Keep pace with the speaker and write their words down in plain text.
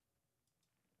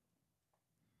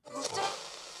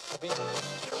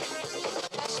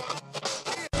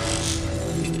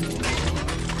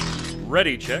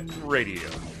Ready Check Radio.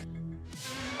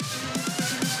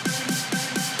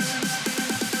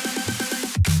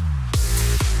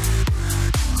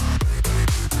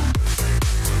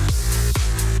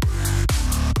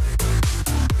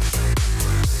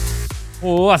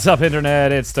 What's up,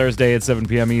 Internet? It's Thursday at 7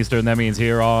 p.m. Eastern. That means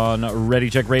here on Ready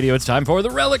Check Radio, it's time for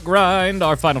the Relic Grind,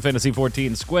 our Final Fantasy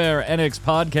XIV Square Enix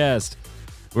podcast,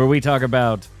 where we talk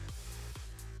about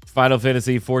Final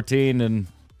Fantasy XIV and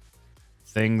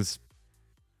things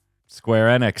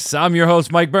Square Enix. I'm your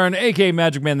host, Mike Byrne, a.k.a.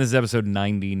 Magic Man. This is episode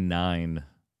 99.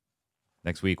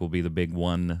 Next week will be the big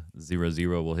 100.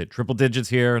 We'll hit triple digits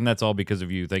here, and that's all because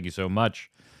of you. Thank you so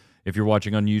much. If you're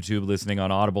watching on YouTube, listening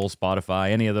on Audible,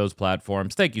 Spotify, any of those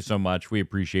platforms, thank you so much. We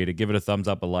appreciate it. Give it a thumbs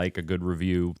up, a like, a good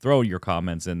review. Throw your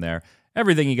comments in there.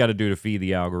 Everything you got to do to feed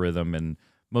the algorithm. And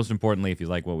most importantly, if you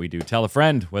like what we do, tell a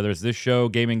friend, whether it's this show,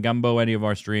 Gaming Gumbo, any of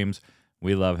our streams.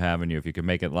 We love having you. If you can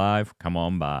make it live, come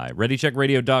on by.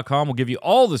 ReadyCheckRadio.com will give you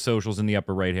all the socials in the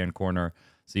upper right-hand corner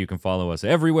so you can follow us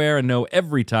everywhere and know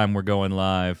every time we're going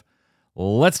live.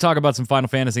 Let's talk about some Final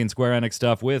Fantasy and Square Enix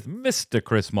stuff with Mr.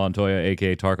 Chris Montoya,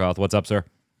 a.k.a. Tarkoth. What's up, sir?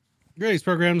 Great,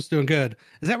 program's doing good.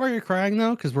 Is that why you're crying,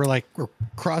 though? Because we're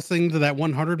crossing to that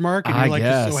 100 mark, and you're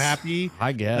just so happy.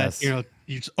 I guess. That,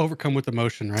 you just overcome with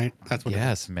emotion, right? That's what.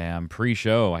 Yes, man.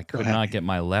 Pre-show, I could not get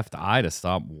my left eye to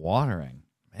stop watering.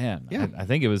 Man, yeah. I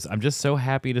think it was. I'm just so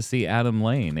happy to see Adam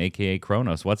Lane, a.k.a.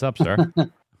 Kronos. What's up, sir?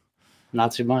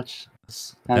 Not too much.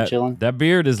 Just kind of chilling. That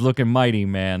beard is looking mighty,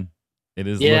 man. It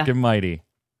is looking mighty.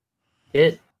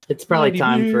 It's probably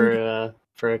time for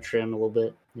a trim a little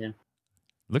bit. Yeah.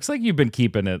 Looks like you've been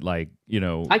keeping it I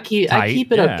keep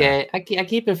it okay. I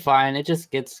keep it fine. It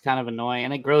just gets kind of annoying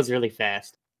and it grows really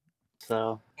fast.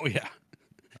 So. Oh yeah.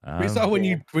 We saw when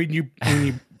you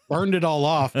burned it all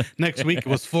off. Next week it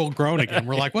was full grown again.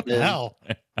 We're like, what the hell?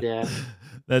 Yeah.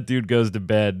 That dude goes to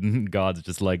bed and God's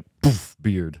just like, poof,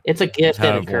 beard. It's a gift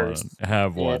and a curse.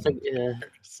 Have one.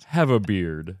 Have a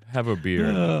beard. Have a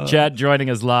beard. Chat joining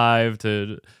us live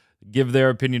to give their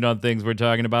opinion on things we're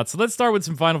talking about. So let's start with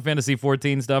some Final Fantasy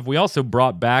XIV stuff. We also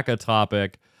brought back a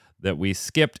topic that we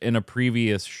skipped in a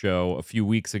previous show a few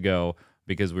weeks ago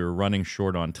because we were running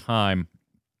short on time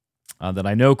that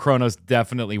I know Kronos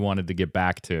definitely wanted to get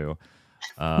back to.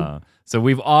 So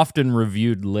we've often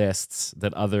reviewed lists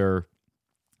that other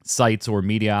sites or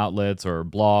media outlets or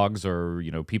blogs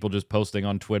or people just posting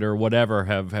on Twitter or whatever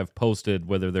have posted,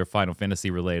 whether they're Final Fantasy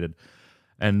related,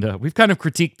 and we've kind of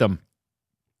critiqued them.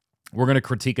 We're going to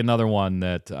critique another one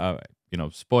that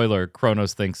spoiler,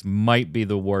 Kronos thinks might be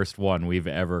the worst one we've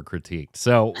ever critiqued.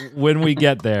 So when we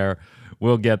get there,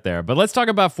 we'll get there. But let's talk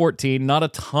about 14. Not a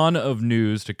ton of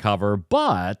news to cover,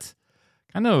 but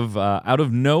kind of out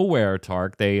of nowhere,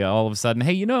 Tark, they all of a sudden,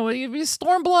 hey,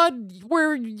 Stormblood,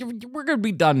 we're going to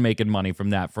be done making money from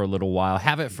that for a little while.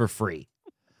 Have it for free.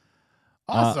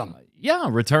 Awesome. Yeah,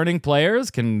 returning players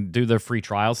can do their free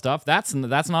trial stuff. That's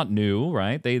not new,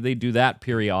 right? They do that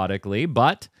periodically,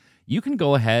 but you can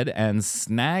go ahead and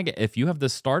snag, if you have the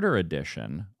starter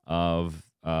edition of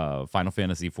Final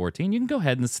Fantasy XIV, you can go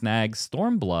ahead and snag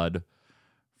Stormblood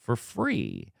for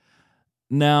free.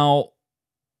 Now,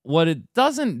 what it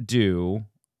doesn't do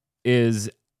is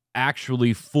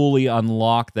actually fully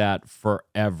unlock that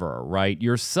forever, right?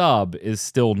 Your sub is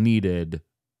still needed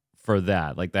for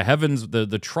that. Like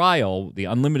the trial, the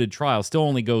unlimited trial still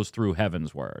only goes through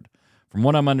Heavensward. From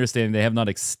what I'm understanding, they have not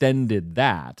extended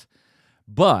that.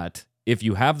 But if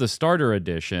you have the starter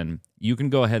edition, you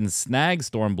can go ahead and snag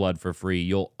Stormblood for free.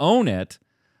 You'll own it,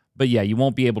 but yeah, you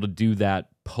won't be able to do that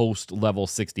post level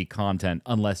 60 content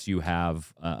unless you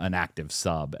have an active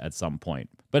sub at some point.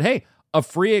 But hey, a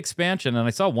free expansion, and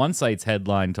I saw one site's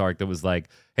headline, Tark, that was like,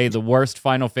 hey, the worst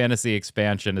Final Fantasy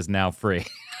expansion is now free.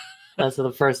 That's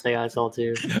the first thing I saw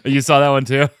too. You saw that one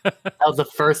too? That was the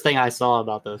first thing I saw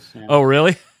about this. Yeah. Oh,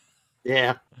 really?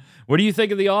 Yeah. What do you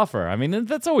think of the offer? I mean,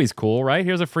 that's always cool, right?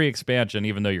 Here's a free expansion,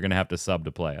 even though you're going to have to sub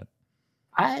to play it.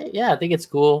 I think it's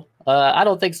cool. I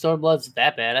don't think Stormblood's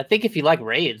that bad. I think if you like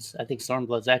raids, I think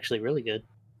Stormblood's actually really good.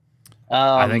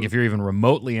 I think if you're even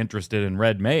remotely interested in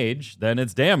Red Mage, then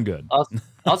it's damn good.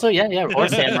 Also, yeah, or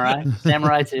Samurai.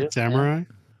 Samurai too. Samurai.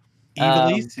 Yeah.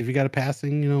 Evilise, if you got a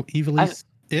passing, Evilise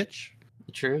itch.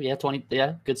 True, yeah, 20,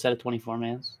 yeah, good set of 24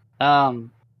 mans. I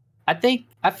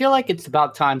feel like it's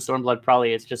about time Stormblood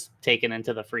probably is just taken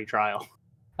into the free trial.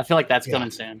 I feel like that's coming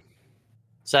soon.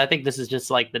 So I think this is just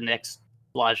like the next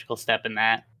logical step in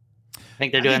that. I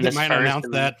think they're doing this. They might announce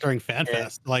that during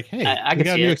FanFest, like, "Hey, we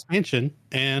got a new expansion,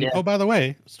 and oh, by the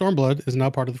way, Stormblood is now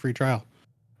part of the free trial."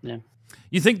 Yeah.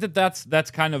 You think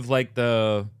that's kind of like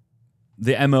the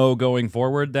the MO going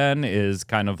forward then is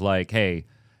kind of like, hey,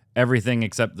 everything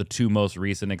except the 2 most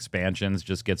recent expansions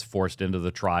just gets forced into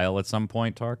the trial at some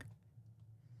point, Tark?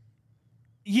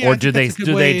 Yeah, or do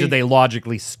they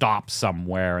logically stop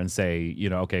somewhere and say,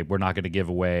 okay, we're not going to give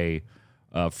away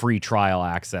free trial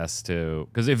access to,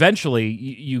 because eventually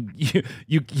you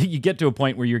get to a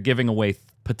point where you're giving away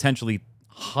potentially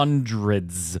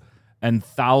hundreds and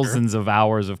thousands of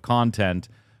hours of content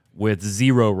with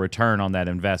zero return on that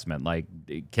investment. Like,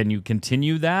 can you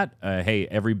continue that? Hey,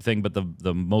 everything but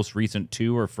the most recent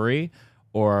 2 are free,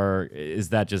 or is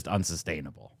that just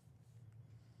unsustainable?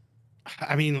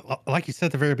 I mean, like you said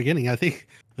at the very beginning, I think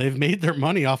they've made their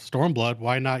money off Stormblood.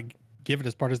 Why not give it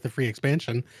as part of the free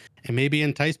expansion and maybe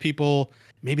entice people?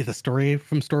 Maybe the story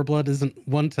from Stormblood isn't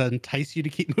one to entice you to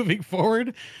keep moving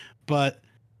forward, but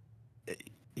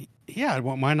yeah,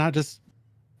 why not just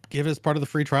give it as part of the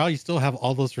free trial? You still have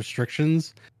all those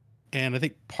restrictions. And I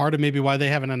think part of maybe why they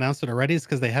haven't announced it already is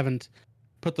because they haven't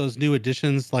put those new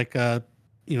additions like, the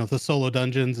solo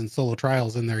dungeons and solo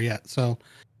trials in there yet. So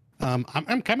I'm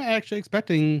kind of actually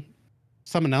expecting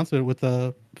some announcement with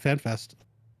the FanFest.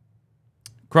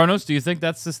 Kronos, do you think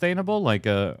that's sustainable? Like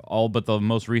all but the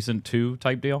most recent 2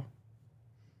 type deal?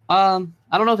 I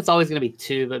don't know if it's always going to be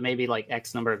 2, but maybe like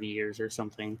X number of years or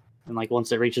something. And like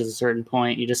once it reaches a certain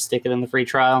point, you just stick it in the free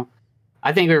trial.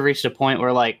 I think we've reached a point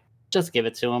where like just give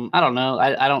it to them. I don't know.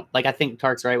 I don't like. I think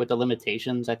Tark's right with the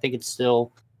limitations. I think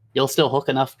you'll still hook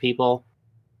enough people.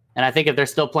 And I think if they're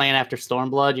still playing after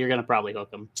Stormblood, you're going to probably hook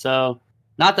them. So,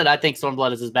 not that I think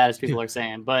Stormblood is as bad as people are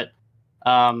saying, but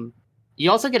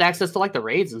you also get access to like the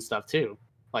raids and stuff too,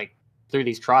 like through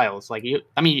these trials. Like you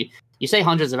say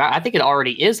hundreds of hours. I think it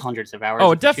already is hundreds of hours.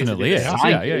 Oh, it definitely is.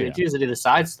 Yeah. You choose to do the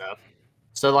side stuff.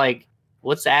 So, like,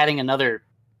 what's adding another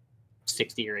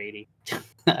 60 or 80?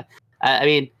 I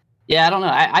mean, yeah, I don't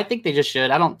know. I think they just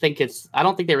should. I don't think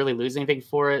they really lose anything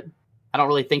for it. I don't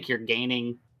really think you're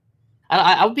gaining.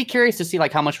 I would be curious to see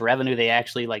like how much revenue they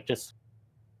actually like just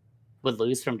would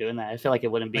lose from doing that. I feel like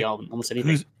it wouldn't be almost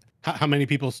anything. How many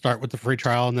people start with the free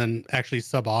trial and then actually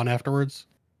sub on afterwards?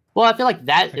 Well, I feel like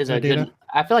that is a good.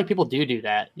 I feel like people do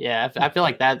that. Yeah, I feel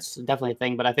like that's definitely a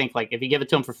thing. But I think like if you give it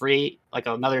to them for free, like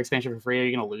another expansion for free, are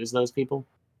you going to lose those people?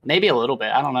 Maybe a little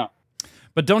bit. I don't know.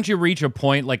 But don't you reach a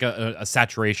point, like a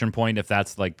saturation point, if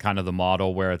that's like kind of the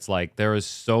model where it's like there is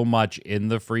so much in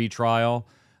the free trial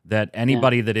that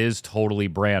anybody that is totally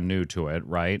brand new to it,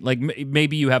 right? Like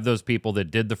maybe you have those people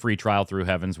that did the free trial through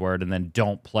Heaven's Word and then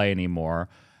don't play anymore.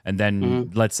 And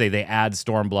then let's say they add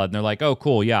Stormblood and they're like, oh,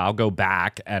 cool, yeah, I'll go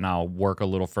back and I'll work a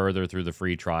little further through the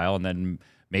free trial. And then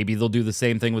maybe they'll do the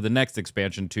same thing with the next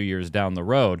expansion 2 years down the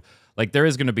road. Like there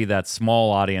is going to be that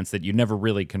small audience that you never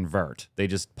really convert. They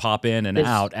just pop in and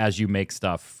out as you make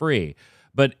stuff free.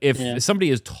 But if somebody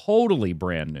is totally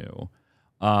brand new,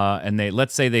 and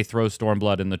let's say they throw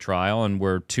Stormblood in the trial, and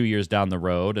we're 2 years down the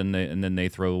road, and then they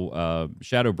throw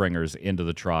Shadowbringers into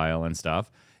the trial and stuff.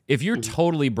 If you're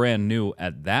totally brand new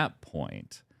at that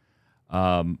point,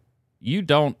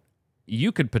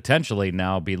 you could potentially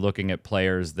now be looking at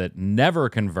players that never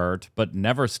convert but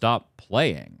never stop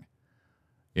playing.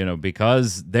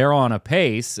 Because they're on a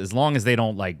pace, as long as they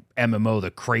don't like MMO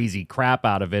the crazy crap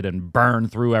out of it and burn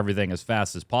through everything as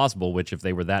fast as possible, which if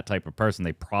they were that type of person,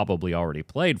 they probably already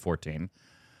played 14.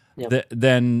 Yep.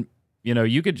 Then,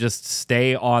 you could just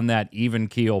stay on that even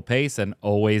keel pace and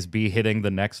always be hitting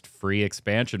the next free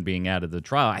expansion being added to the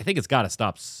trial. I think it's got to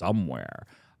stop somewhere.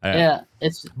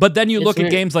 But then you look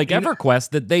at games like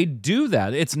EverQuest that they do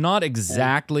that. It's not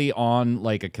exactly on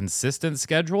like a consistent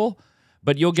schedule,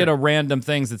 but you'll get a random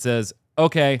things that says,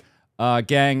 okay,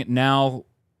 gang, now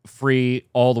free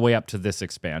all the way up to this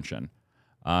expansion.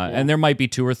 And there might be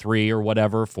 2 or 3 or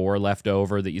whatever, 4 left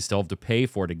over that you still have to pay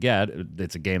for to get.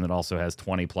 It's a game that also has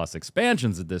 20 plus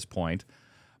expansions at this point.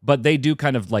 But they do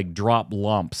kind of like drop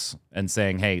lumps and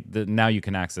saying, hey, now you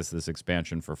can access this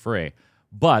expansion for free.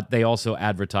 But they also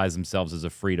advertise themselves as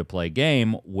a free-to-play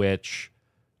game, which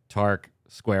Tark,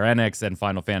 Square Enix, and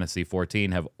Final Fantasy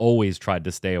XIV have always tried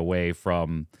to stay away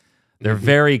from. They're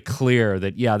very clear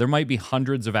that, there might be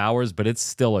hundreds of hours, but it's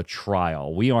still a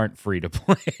trial. We aren't free to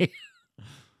play.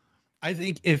 I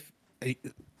think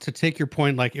to take your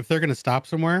point, like if they're going to stop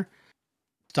somewhere,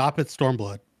 stop at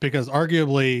Stormblood, because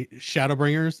arguably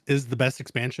Shadowbringers is the best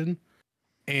expansion.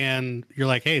 And you're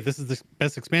like, hey, this is the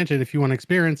best expansion. If you want to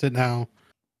experience it now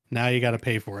you got to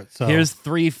pay for it. So here's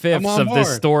 3/5 of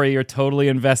this story you're totally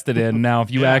invested in. Now, if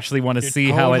you actually want to see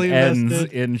how it ends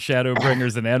in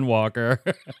Shadowbringers and Endwalker.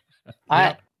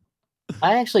 I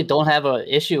actually don't have an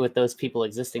issue with those people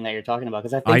existing that you're talking about,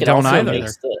 because I think it also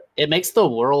makes the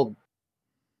world,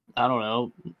 I don't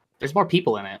know, There's more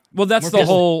people in it. Well, that's More the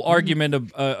people. whole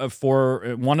argument of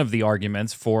for one of the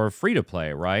arguments for free to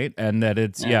play, right? And that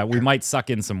it's we might suck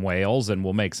in some whales and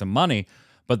we'll make some money,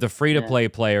 but the free to play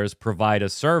players provide a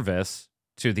service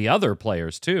to the other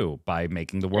players too by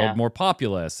making the world more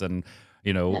populous and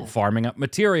farming up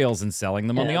materials and selling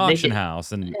them on the auction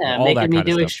house and all that kind of stuff. Making me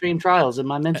do extreme trials in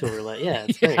my mental roulette. Yeah,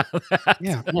 it's great.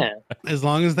 Yeah. As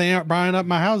long as they aren't buying up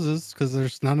my houses, because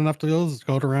there's not enough deals to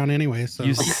go around anyway. So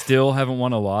you still haven't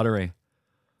won a lottery.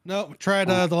 No, tried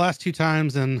the last 2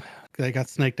 times and they got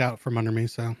snaked out from under me.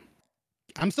 So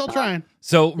I'm still trying.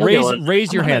 So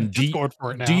raise your hand.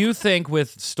 Do you think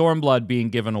with Stormblood being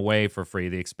given away for free,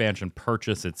 the expansion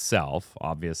purchase itself,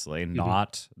 obviously,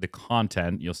 not the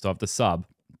content, you'll still have to sub.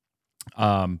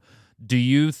 Do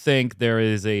you think there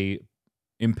is a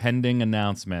impending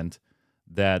announcement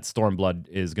that Stormblood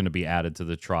is going to be added to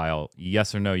the trial?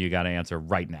 Yes or no? You got to answer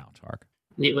right now, Tark.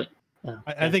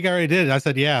 I think I already did. I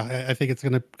said, yeah, I think it's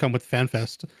going to come with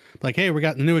FanFest. Like, hey, we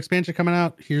got a new expansion coming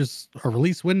out. Here's a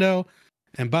release window.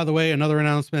 And by the way, another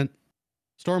announcement,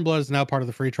 Stormblood is now part of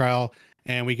the free trial,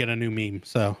 and we get a new meme.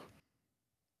 So,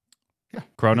 yeah.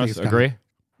 Kronos, agree?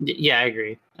 Yeah, I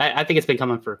agree. I think it's been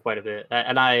coming for quite a bit.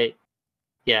 I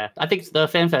think the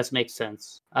FanFest makes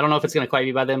sense. I don't know if it's going to quite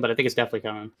be by then, but I think it's definitely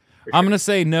coming. I'm going to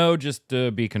say no, just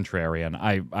to be contrarian.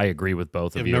 I agree with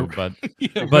both of you, but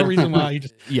no reason why.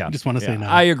 You just want to say no.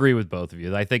 I agree with both of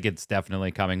you. I think it's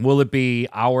definitely coming. Will it be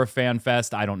our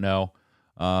FanFest? I don't know.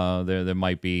 There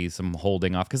might be some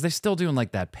holding off because they're still doing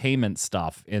like that payment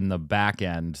stuff in the back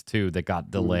end too that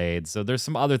got delayed. So there's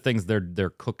some other things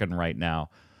they're cooking right now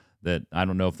that I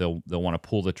don't know if they'll want to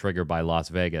pull the trigger by Las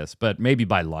Vegas, but maybe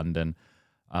by London.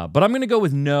 But I'm going to go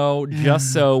with no,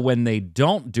 just so when they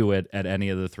don't do it at any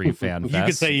of the 3 fan fests, you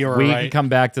can say you're we right. can come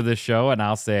back to this show and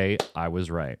I'll say I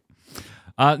was right.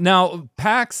 Now,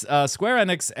 PAX, Square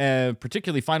Enix,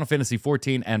 particularly Final Fantasy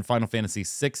XIV and Final Fantasy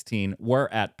XVI,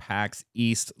 were at PAX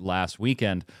East last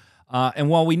weekend. And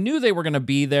while we knew they were going to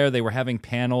be there, they were having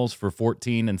panels for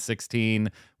 14 and 16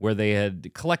 where they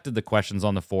had collected the questions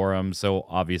on the forum. So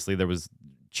obviously there was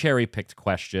cherry-picked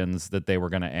questions that they were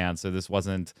going to answer.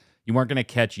 You weren't going to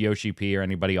catch Yoshi P or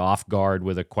anybody off guard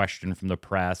with a question from the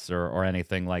press or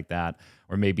anything like that,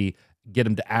 or maybe get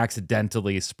them to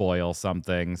accidentally spoil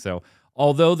something. So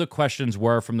although the questions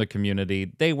were from the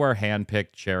community, they were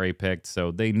handpicked, cherry-picked,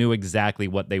 so they knew exactly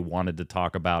what they wanted to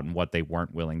talk about and what they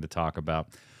weren't willing to talk about.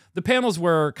 The panels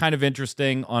were kind of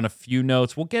interesting on a few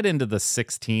notes. We'll get into the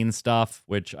 16 stuff,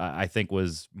 which I think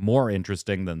was more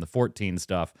interesting than the 14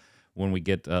 stuff when we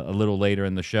get a little later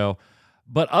in the show.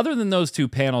 But other than those 2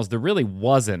 panels, there really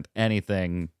wasn't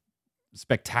anything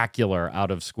spectacular out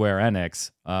of Square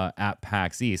Enix at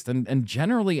PAX East. And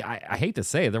generally, I hate to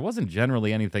say, there wasn't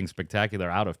generally anything spectacular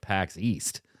out of PAX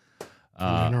East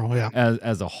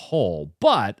as a whole.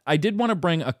 But I did want to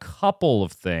bring a couple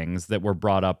of things that were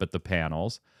brought up at the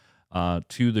panels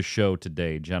to the show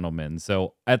today, gentlemen.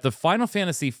 So at the Final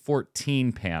Fantasy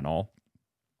XIV panel,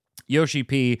 Yoshi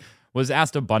P was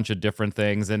asked a bunch of different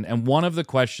things, and one of the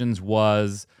questions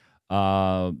was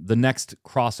the next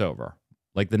crossover,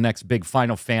 like the next big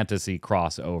Final Fantasy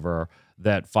crossover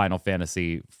that Final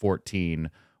Fantasy XIV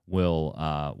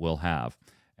will have.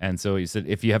 And so he said,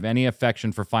 if you have any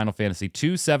affection for Final Fantasy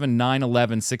 2, 7, 9,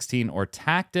 11, 16, or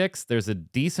Tactics, there's a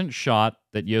decent shot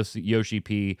that Yoshi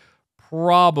P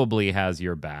probably has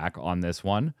your back on this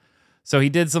one. So he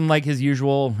did some like his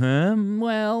usual, hem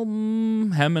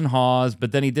and haws,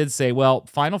 but then he did say, well,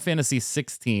 Final Fantasy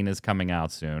 16 is coming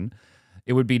out soon.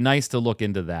 It would be nice to look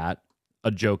into that,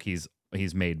 a joke he's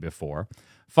made before.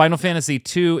 Final Fantasy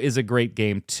 2 is a great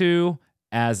game too,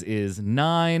 as is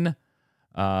 9.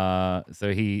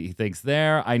 So he thinks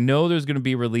there. I know there's going to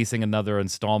be releasing another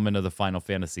installment of the Final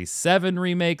Fantasy VII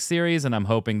remake series, and I'm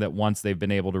hoping that once they've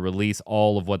been able to release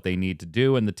all of what they need to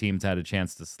do and the team's had a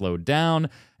chance to slow down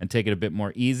and take it a bit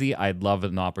more easy, I'd love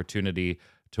an opportunity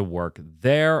to work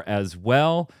there as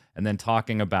well. And then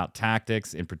talking about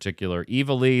Tactics, in particular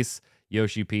Ivalice,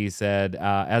 Yoshi P said,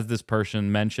 as this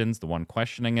person mentions, the one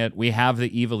questioning it, we have the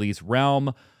Ivalice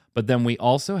realm, but then we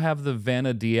also have the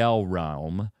Vana'diel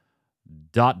realm, ...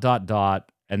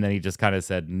 And then he just kind of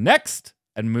said, next,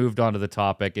 and moved on to the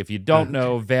topic. If you don't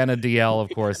know, Vana'diel, of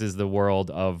course, is the world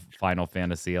of Final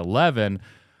Fantasy XI,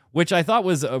 which I thought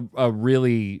was a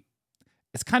really,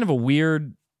 it's kind of a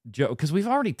weird joke, because we've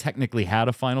already technically had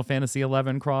a Final Fantasy XI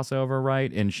crossover,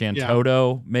 right? In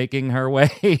Shantoto making her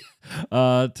way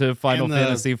to Final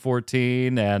Fantasy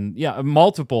XIV, and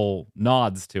multiple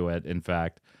nods to it, in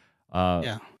fact.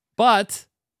 But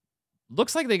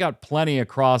looks like they got plenty of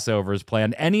crossovers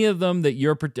planned. Any of them that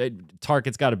you're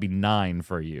Target's got to be 9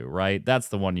 for you, right? That's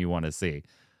the one you want to see.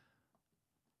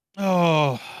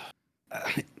 Oh,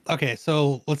 okay.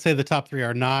 So let's say the top three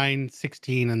are 9,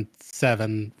 16, and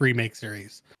 7 remake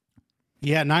series.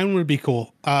 Yeah, 9 would be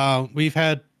cool. We've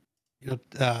had,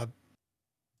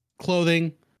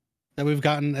 clothing that we've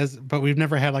gotten but we've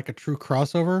never had like a true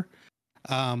crossover.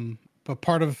 But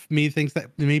part of me thinks that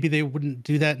maybe they wouldn't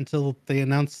do that until they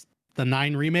announce the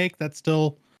 9 remake. That's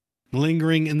still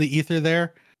lingering in the ether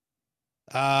there.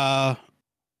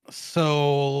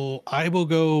 So I will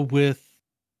go with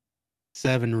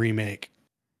 7 remake.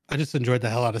 I just enjoyed the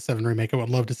hell out of 7 remake. I would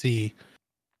love to see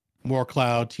more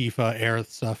Cloud, Tifa, Aerith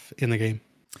stuff in the game.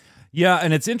 Yeah,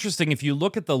 and it's interesting if you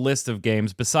look at the list of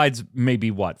games, besides maybe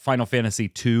Final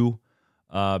Fantasy II,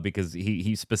 because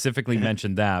he specifically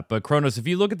mentioned that. But Kronos, if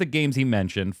you look at the games he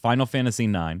mentioned, Final Fantasy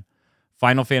IX,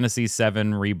 Final Fantasy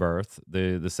VII Rebirth,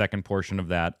 the second portion of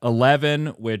that, 11,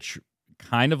 which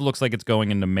kind of looks like it's going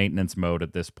into maintenance mode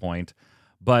at this point.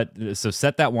 But so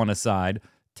set that one aside.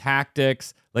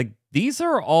 Tactics, like these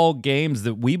are all games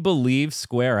that we believe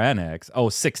Square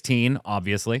Enix, 16,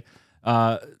 obviously.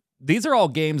 These are all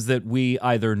games that we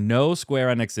either know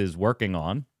Square Enix is working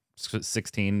on,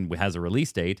 16 has a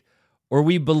release date, or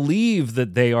we believe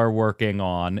that they are working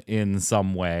on in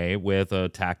some way with a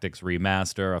Tactics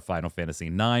remaster, a Final Fantasy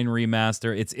IX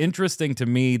remaster. It's interesting to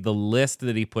me, the list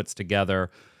that he puts together,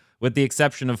 with the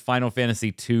exception of Final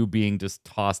Fantasy II being just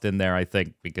tossed in there, I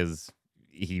think, because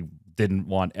he didn't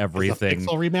want everything.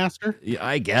 Pixel remaster? Yeah,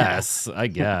 I guess,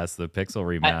 the Pixel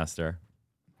remaster.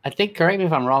 I think, correct me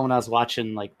if I'm wrong, when I was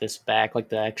watching like this back, like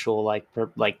the actual like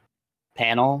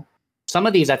panel, some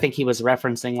of these I think he was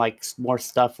referencing like more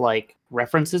stuff like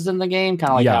references in the game, kind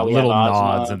of like how we little have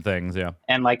nods and things,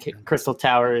 and like Crystal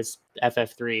Towers,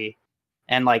 FF3,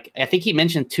 and like I think he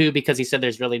mentioned 2 because he said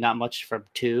there's really not much from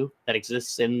 2 that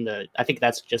exists in the. I think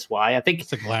that's just why. I think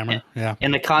it's a glamour, in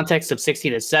the context of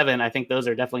 16 and 7, I think those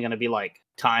are definitely going to be like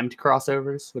timed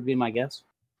crossovers, would be my guess.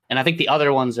 And I think the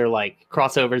other ones are like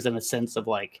crossovers in the sense of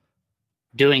like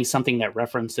doing something that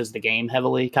references the game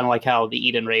heavily, kind of like how the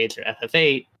Eden Raids or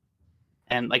FF8.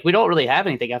 And like we don't really have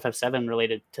anything FF7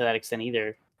 related to that extent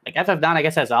either. Like FF9, I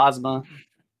guess, has Ozma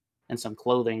and some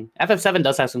clothing. FF7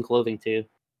 does have some clothing too.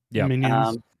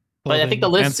 Yeah. But I think the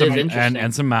list is interesting.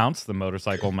 And some mounts, the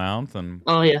motorcycle mount, and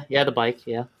the bike,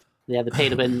 the pay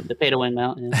to win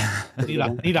mount.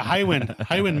 Yeah. need a high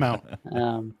wind mount.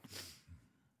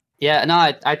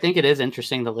 I think it is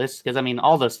interesting, the list, because I mean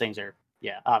all those things are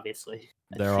obviously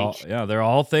they're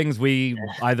all things we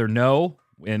either know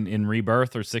in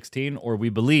Rebirth or 16, or we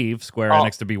believe Square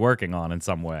Enix to be working on in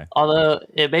some way. Although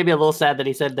it may be a little sad that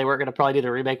he said they weren't going to probably do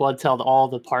the remake one until all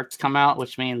the parts come out,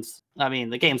 which means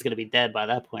the game's going to be dead by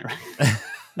that point,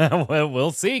 right? Well,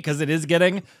 we'll see, because it is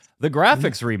getting the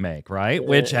graphics remake, right?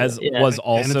 Which was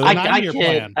also I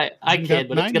kid,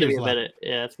 but it's going to be a bit.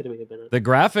 It's going to be a bit. The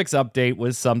graphics update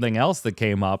was something else that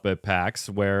came up at PAX,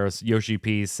 where Yoshi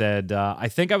P said, "I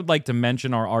think I would like to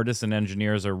mention our artists and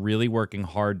engineers are really working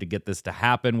hard to get this to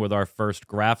happen with our first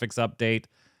graphics update."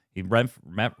 He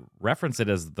referenced it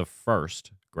as the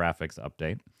first graphics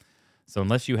update. So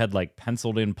unless you had like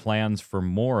penciled in plans for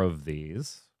more of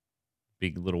these,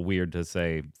 be a little weird to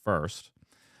say first.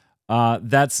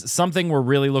 That's something we're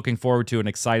really looking forward to and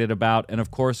excited about. And of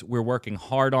course, we're working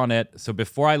hard on it. So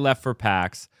before I left for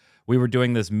PAX, we were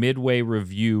doing this midway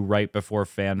review right before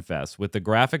FanFest. With the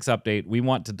graphics update, we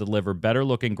want to deliver better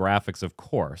looking graphics, of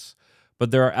course.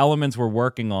 But there are elements we're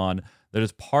working on that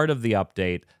is part of the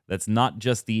update that's not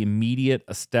just the immediate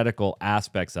aesthetical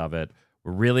aspects of it.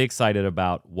 We're really excited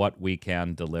about what we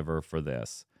can deliver for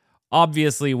this.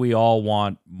 Obviously, we all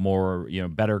want more,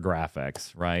 better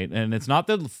graphics, right? And it's not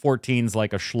that 14's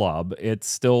like a schlub. It's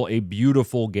still a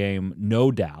beautiful game,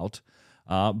 no doubt.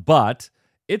 But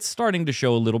it's starting to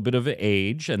show a little bit of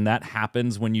age, and that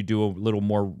happens when you do a little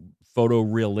more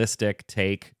photorealistic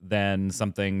take than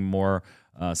something more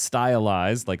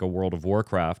stylized, like a World of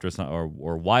Warcraft or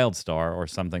WildStar or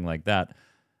something like that.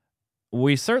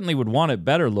 We certainly would want it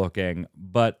better looking,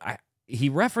 but he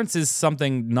references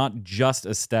something not just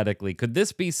aesthetically. Could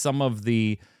this be some of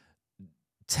the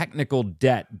technical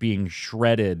debt being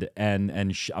shredded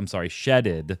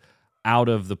shedded out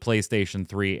of the PlayStation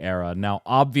 3 era? Now,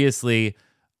 obviously,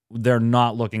 they're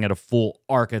not looking at a full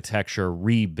architecture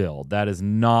rebuild. That is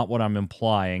not what I'm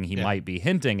implying he might be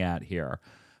hinting at here.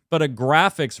 But a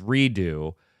graphics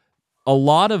redo, a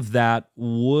lot of that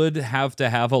would have to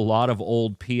have a lot of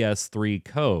old PS3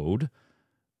 code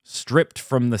stripped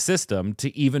from the system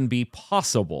to even be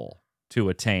possible to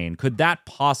attain. Could that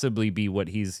possibly be what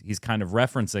he's kind of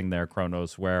referencing there,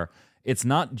 Kronos, where it's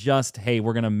not just, hey,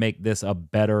 we're going to make this a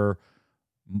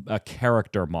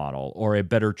character model or a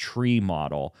better tree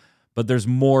model, but there's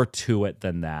more to it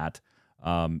than that,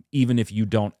 even if you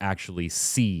don't actually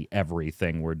see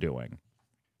everything we're doing.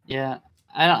 Yeah.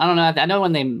 I don't know. I know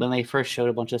when they first showed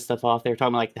a bunch of stuff off, they were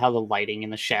talking about like how the lighting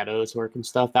and the shadows work and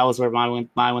stuff. That was where mine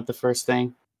went the first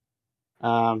thing.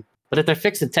 But if they're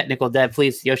fixing technical debt,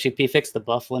 please, Yoshi P, fix the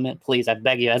buff limit, please. I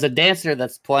beg you. As a dancer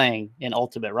that's playing in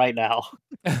Ultimate right now,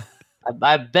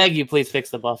 I beg you, please fix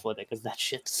the buff limit because that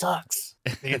shit sucks.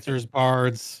 Dancers,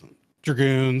 bards,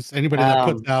 dragoons, anybody that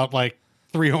puts out like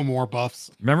 3 or more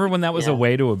buffs. Remember when that was a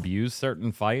way to abuse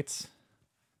certain fights?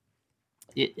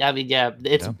 It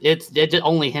just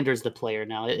only hinders the player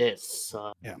now. It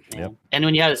sucks. Yeah. Yep. And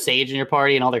when you have a sage in your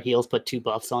party and all their heals put 2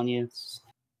 buffs on you,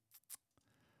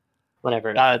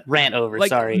 whatever. Rant over. Like,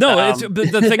 sorry. No, it's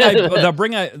the thing.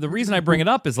 The reason I bring it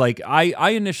up is like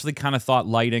I initially kind of thought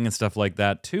lighting and stuff like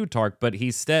that too, Tark. But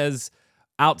he says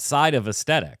outside of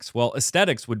aesthetics. Well,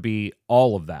 aesthetics would be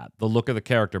all of that: the look of the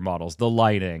character models, the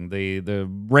lighting, the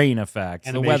rain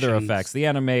effects, the weather effects, the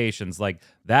animations. Like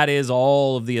that is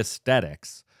all of the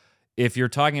aesthetics. If you're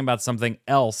talking about something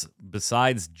else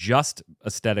besides just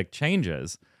aesthetic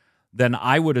changes, then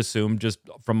I would assume, just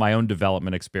from my own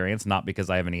development experience, not because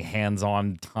I have any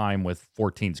hands-on time with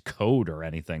 14's code or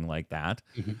anything like that,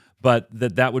 but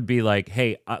that would be like,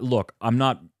 hey, look, I'm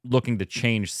not looking to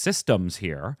change systems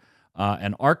here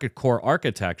and core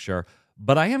architecture,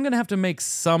 but I am going to have to make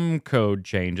some code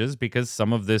changes because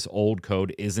some of this old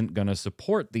code isn't going to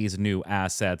support these new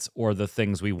assets or the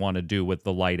things we want to do with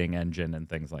the lighting engine and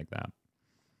things like that.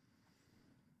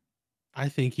 I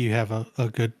think you have a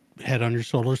good head on your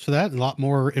shoulders for that. A lot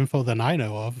more info than I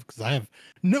know of because I have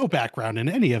no background in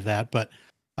any of that, but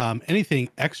anything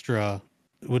extra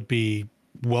would be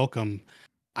welcome.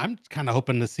 I'm kind of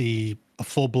hoping to see a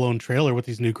full-blown trailer with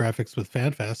these new graphics with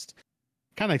FanFest.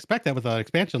 Kind of expect that with an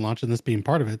expansion launch and this being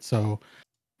part of it. So,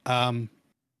 I'm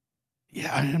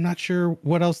not sure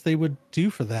what else they would do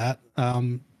for that.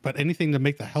 But anything to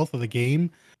make the health of the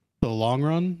game for the long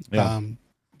run,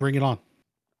 bring it on.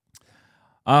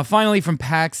 Finally, from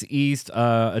PAX East,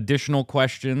 additional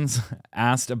questions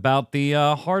asked about the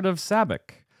Heart of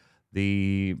Sabbac,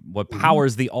 what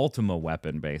powers the Ultima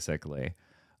weapon, basically.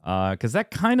 Because that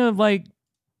kind of like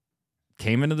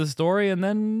came into the story, and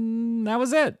then that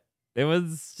was it. It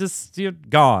was just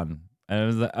gone, and it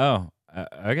was like,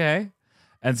 okay.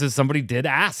 And so somebody did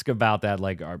ask about that,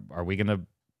 like, are we gonna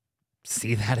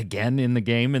see that again in the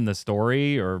game, in the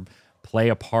story, or play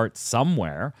a part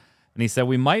somewhere? And he said,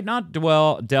 we might not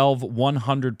delve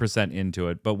 100% into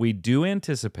it, but we do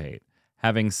anticipate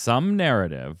having some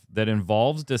narrative that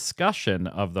involves discussion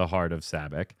of the Heart of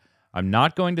Sabbac. I'm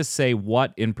not going to say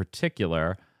what in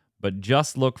particular, but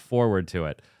just look forward to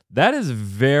it. That is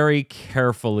very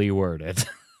carefully worded.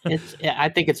 I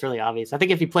think it's really obvious. I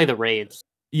think if you play the raids.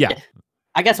 Yeah.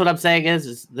 I guess what I'm saying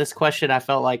is this question I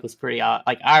felt like was pretty, I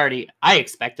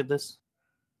expected this.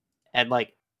 And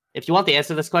like, if you want the answer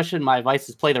to this question, my advice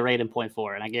is play the raid in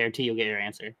 0.4, and I guarantee you'll get your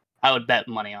answer. I would bet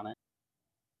money on it.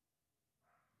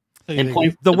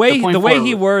 The way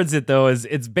he words it though is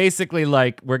it's basically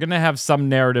like we're gonna have some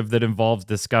narrative that involves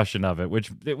discussion of it,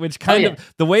 which kind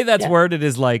of the way that's worded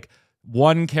is like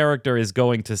one character is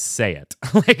going to say it.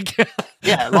 Like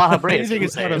La Habrea is going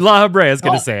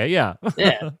to say it. Yeah.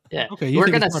 Yeah. Okay, we're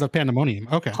gonna start a pandemonium.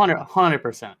 Okay.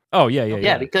 100%. Oh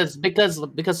yeah.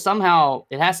 Because somehow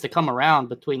it has to come around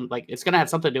between, like, it's gonna have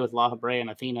something to do with La Habrea and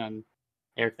Athena and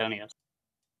Ericthonius.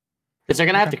 Because they're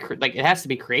gonna have to it has to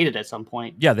be created at some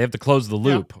point. Yeah, they have to close the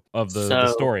loop of the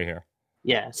story here.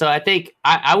 Yeah, so I think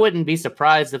I wouldn't be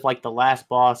surprised if like the last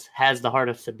boss has the Heart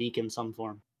of Sabbac in some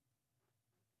form.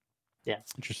 Yeah.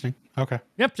 Interesting. Okay.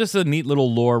 Yep, just a neat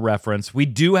little lore reference. We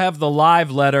do have the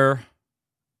live letter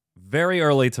very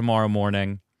early tomorrow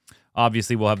morning.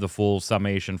 Obviously, we'll have the full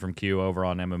summation from Q over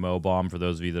on MMO Bomb for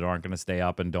those of you that aren't going to stay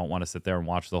up and don't want to sit there and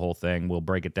watch the whole thing. We'll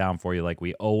break it down for you like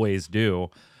we always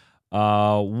do.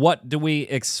 What do we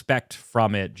expect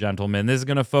from it, gentlemen? This is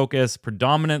going to focus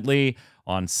predominantly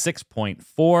on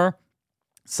 6.4.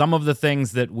 Some of the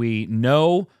things that we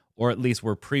know, or at least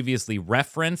were previously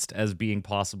referenced as being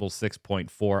possible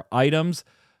 6.4 items.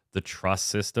 The trust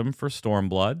system for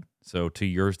Stormblood. So to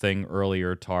your thing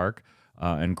earlier, Tark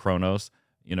and Kronos,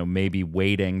 maybe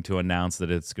waiting to announce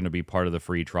that it's going to be part of the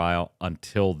free trial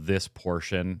until this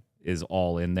portion is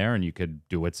all in there and you could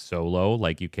do it solo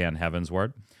like you can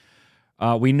Heavensward.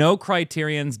 We know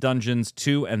Criterion's Dungeons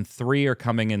 2 and 3 are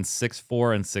coming in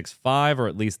 6.4 and 6.5, or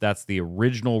at least that's the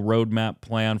original roadmap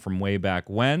plan from way back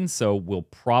when, so we'll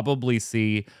probably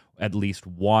see at least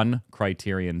one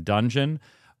Criterion dungeon.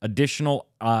 Additional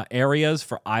areas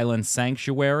for Island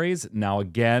Sanctuaries. Now,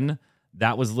 again,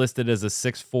 that was listed as a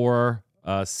 6.4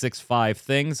 6.5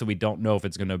 thing, so we don't know if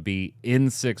it's going to be in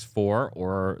 6.4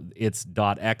 or its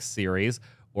 .x series,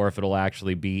 or if it'll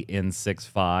actually be in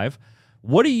 6.5.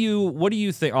 What do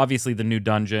you think? Obviously, the new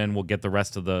dungeon will get the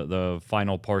rest of the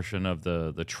final portion of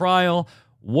the trial.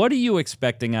 What are you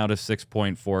expecting out of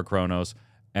 6.4, Chronos?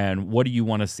 And what do you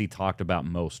want to see talked about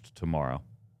most tomorrow?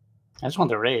 I just want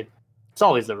the raid. It's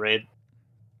always the raid.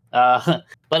 But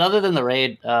other than the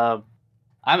raid, I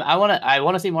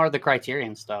want to see more of the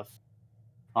Criterion stuff.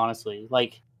 Honestly,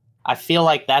 like I feel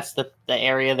like that's the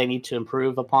area they need to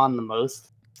improve upon the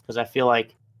most, because I feel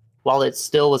like while it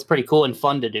still was pretty cool and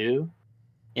fun to do,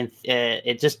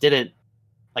 it just didn't,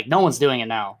 like, no one's doing it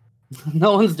now.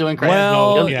 No one's doing Criterion.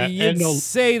 Well, you'd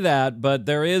say that, but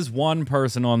there is one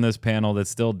person on this panel that's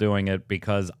still doing it,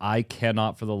 because I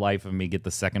cannot for the life of me get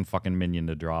the second fucking minion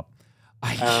to drop.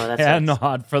 I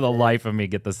cannot for the life of me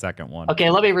get the second one.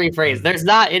 Okay, let me rephrase. There's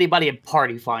not anybody in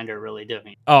Party Finder really doing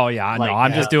it. Oh yeah, no,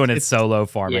 I'm just doing it solo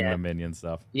farming the minion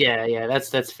stuff. Yeah,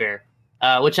 that's fair.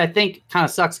 Which I think kind of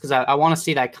sucks, because I want to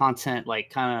see that content like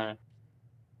kind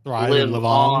of live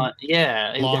on.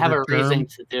 Yeah, and have a reason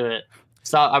to do it.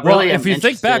 So I really if you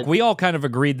think back, we all kind of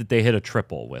agreed that they hit a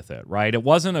triple with it, right? It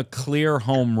wasn't a clear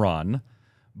home run,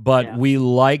 but we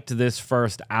liked this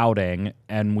first outing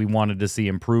and we wanted to see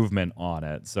improvement on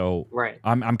it. So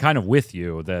I'm kind of with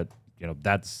you that,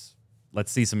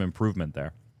 let's see some improvement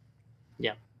there.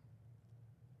 Yeah.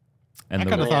 And I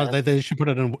kind of thought that they should put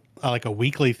it in like a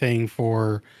weekly thing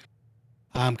for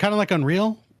kind of like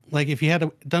Unreal. Like if you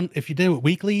did it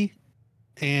weekly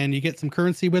and you get some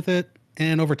currency with it,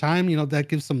 and over time, that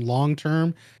gives some long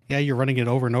term. Yeah, you're running it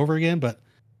over and over again, but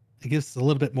it gives a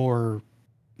little bit more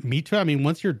meat to it. I mean,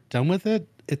 once you're done with it,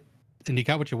 and you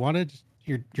got what you wanted,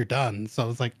 you're done. So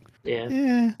it's like,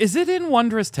 Is it in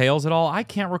Wondrous Tales at all? I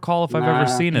can't recall if I've ever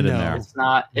seen it in there. It's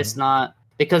not. It's not,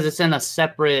 because it's in a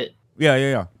separate.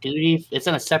 Yeah. Duty. It's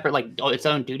in a separate its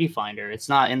own duty finder. It's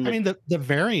not in the. I mean, the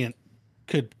variant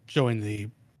could join the.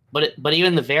 But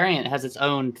even the variant has its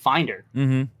own finder.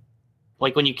 Mm-hmm.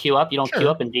 Like when you queue up, you don't queue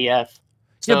up in DF.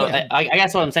 So I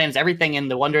guess what I'm saying is everything in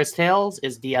the Wondrous Tales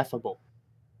is DFable.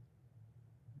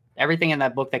 Everything in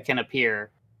that book that can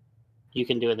appear, you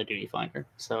can do in the duty finder.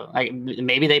 So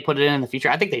maybe they put it in the future.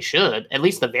 I think they should. At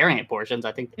least the variant portions,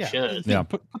 I think they should. Yeah,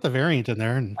 put the variant in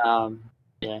there. And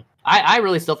I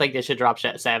really still think they should drop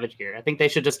Savage Gear. I think they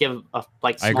should just give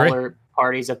smaller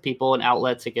parties of people an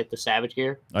outlet to get the Savage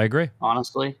Gear. I agree.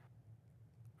 Honestly.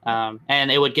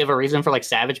 And it would give a reason for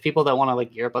Savage people that want to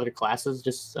gear up other classes,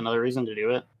 just another reason to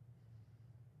do it.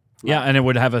 Yeah, and it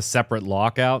would have a separate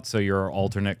lockout, so your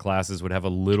alternate classes would have a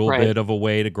little bit of a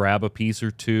way to grab a piece or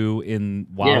two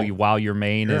while your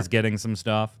main is getting some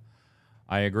stuff.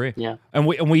 I agree. Yeah, and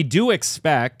we do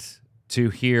expect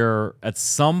to hear at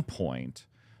some point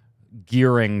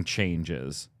gearing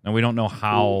changes, and we don't know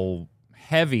how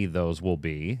heavy those will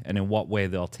be and in what way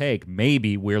they'll take.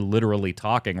 Maybe we're literally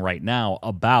talking right now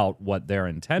about what they're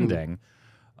intending,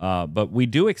 but we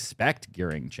do expect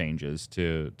gearing changes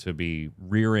to be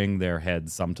rearing their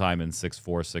heads sometime in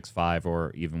 6.4, 6.5,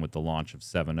 or even with the launch of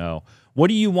 7.0. What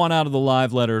do you want out of the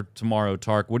live letter tomorrow,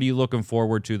 Tark? What are you looking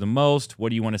forward to the most? What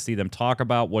do you want to see them talk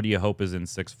about? What do you hope is in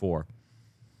 6.4?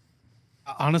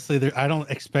 Honestly, I don't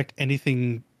expect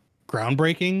anything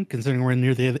groundbreaking, considering we're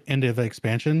near the end of the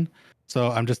expansion. So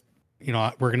I'm just,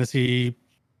 we're going to see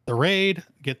the raid,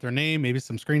 get their name, maybe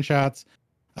some screenshots,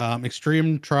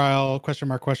 extreme trial, question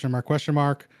mark,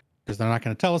 because they're not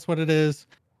going to tell us what it is.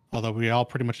 Although we all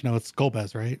pretty much know it's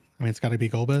Golbez, right? I mean, it's got to be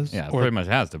Golbez. Yeah, it pretty much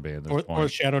has to be at this point. Or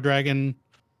Shadow Dragon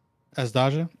as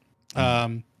Daja.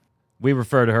 We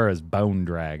refer to her as Bone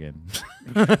Dragon.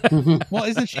 Well,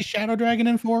 isn't she Shadow Dragon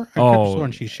in 4? I'm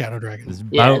sure she's Shadow Dragon.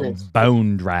 It's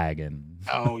Bone Dragon.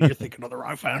 Oh, you're thinking of the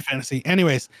wrong Final Fantasy.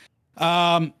 Anyways,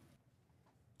 Island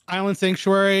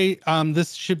Sanctuary.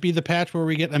 This should be the patch where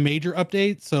we get a major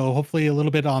update. So hopefully a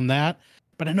little bit on that.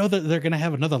 But I know that they're going to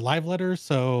have another live letter.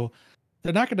 So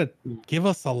they're not going to give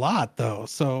us a lot, though.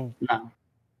 So,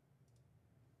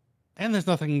 and there's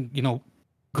nothing,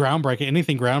 groundbreaking.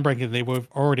 Anything groundbreaking, they would have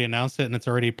already announced it, and it's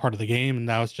already part of the game, and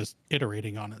now it's just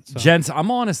iterating on it. So. Gents, I'm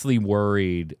honestly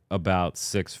worried about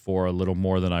 6.4 a little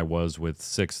more than I was with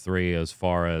 6.3 as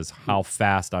far as how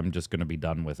fast I'm just going to be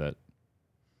done with it.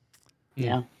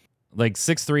 Yeah. Like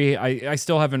 6.3,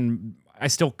 I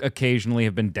still occasionally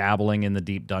have been dabbling in the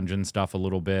deep dungeon stuff a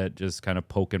little bit, just kind of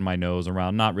poking my nose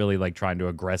around, not really trying to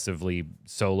aggressively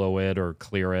solo it or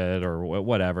clear it or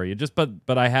whatever.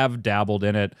 But I have dabbled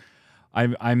in it.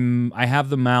 I have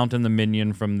the mount and the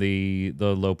minion from the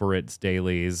Loperitz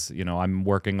dailies. I'm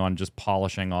working on just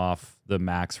polishing off the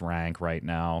max rank right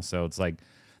now, so it's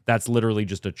that's literally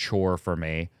just a chore for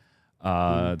me.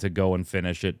 to go and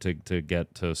finish it to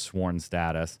get to sworn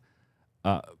status.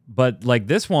 But like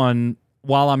this one,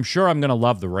 while I'm sure I'm gonna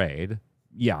love the raid,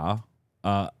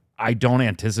 I don't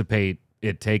anticipate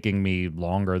it taking me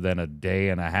longer than a day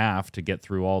and a half to get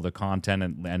through all the content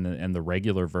and the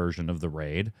regular version of the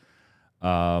raid.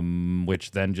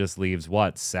 Which then just leaves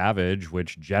Savage,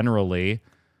 which generally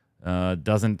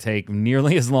doesn't take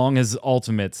nearly as long as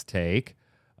Ultimates take.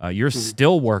 You're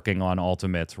still working on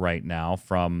Ultimates right now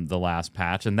from the last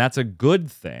patch, and that's a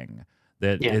good thing.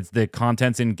 That it's the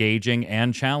content's engaging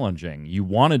and challenging. You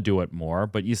want to do it more,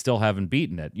 but you still haven't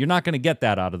beaten it. You're not going to get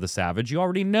that out of the Savage. You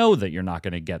already know that you're not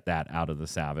going to get that out of the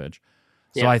Savage.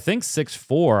 So I think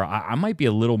 6.4, I might be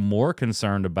a little more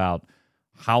concerned about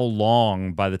how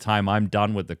long, by the time I'm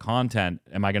done with the content,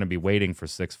 am I going to be waiting for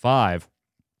 6.5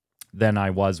 than I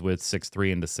was with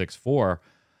 6.3 into 6.4.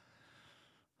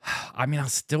 I mean, I'll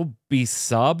still be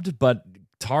subbed, but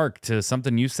Tark, to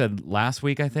something you said last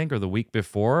week, I think, or the week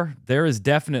before, there is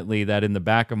definitely that in the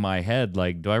back of my head,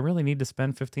 like, do I really need to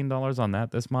spend $15 on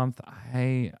that this month?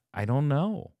 I don't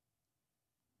know.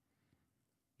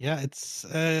 Yeah, it's...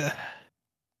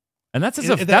 And that's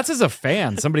as a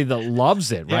fan, somebody that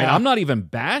loves it, right? Yeah. I'm not even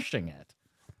bashing it.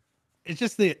 It's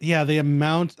just the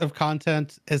amount of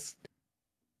content has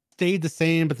stayed the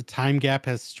same, but the time gap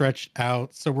has stretched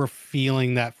out. So we're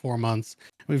feeling that 4 months.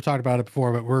 We've talked about it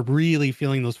before, but we're really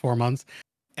feeling those 4 months.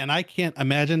 And I can't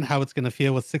imagine how it's going to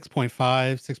feel with 6.5,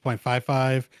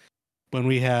 6.55 when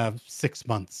we have 6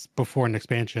 months before an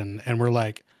expansion. And we're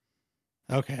like,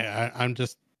 okay,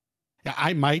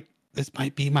 this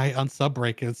might be my unsub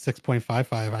break at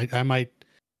 6.55. I might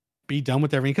be done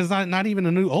with everything because not even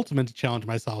a new Ultimate to challenge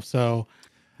myself. So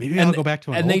maybe I'll go back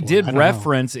to an and old they one. did I don't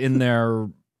reference in their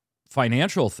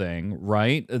financial thing,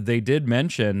 right? They did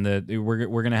mention that we're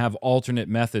going to have alternate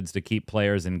methods to keep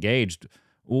players engaged.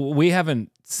 We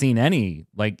haven't seen any,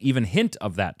 like, even hint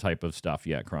of that type of stuff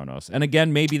yet, Kronos. And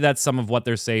again, maybe that's some of what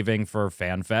they're saving for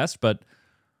FanFest, but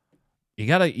you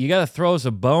gotta throw us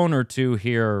a bone or two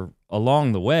here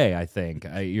along the way. I think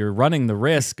you're running the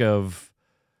risk of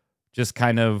just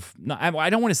kind of, I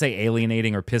don't want to say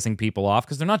alienating or pissing people off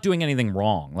because they're not doing anything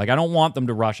wrong. Like, I don't want them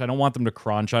to rush. I don't want them to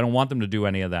crunch. I don't want them to do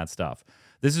any of that stuff.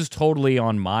 This is totally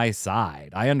on my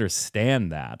side. I understand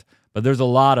that, but there's a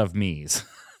lot of me's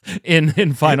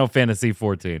in Final Fantasy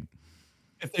 14.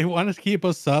 If they want to keep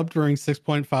us subbed during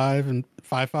 6.5 and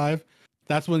 5.5,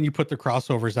 that's when you put the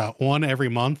crossovers out, one every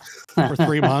month for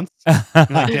 3 months. I'm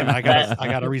like, damn it, I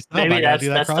gotta resub. Maybe I gotta do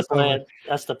that that's crossover. the plan.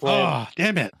 That's the plan. Oh,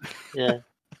 damn it. Yeah.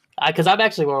 Because I'm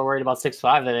actually more worried about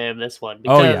 6.5 than I am this one.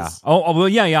 Because,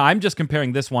 yeah. I'm just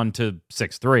comparing this one to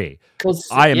 6.3.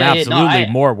 I am absolutely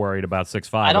more worried about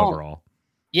 6.5 overall.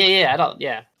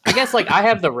 Yeah. I guess, like, I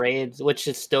have the raids, which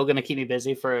is still going to keep me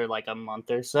busy for like a month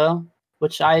or so,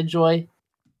 which I enjoy.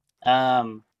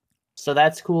 So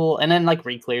that's cool. And then, like,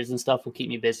 reclears and stuff will keep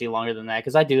me busy longer than that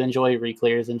because I do enjoy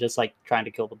reclears and just, like, trying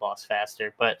to kill the boss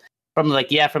faster. But from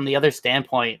the other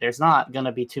standpoint, there's not going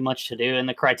to be too much to do. And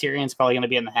the Criterion's probably going to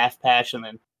be in the half patch. And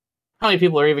then how many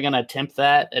people are even going to attempt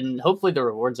that? And hopefully the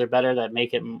rewards are better that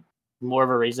make it more of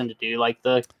a reason to do, like,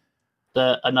 the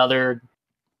another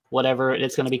whatever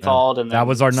it's going to be called. And that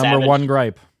was our number one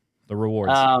gripe, the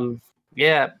rewards.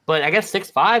 Yeah, but I guess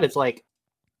 6.5, it's like,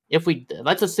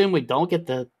 let's assume we don't get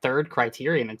the third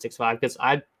Criterion in 6.5, because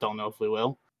I don't know if we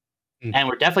will. And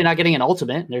we're definitely not getting an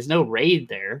Ultimate. There's no raid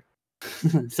there.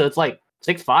 So it's like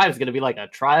 6.5 is going to be like a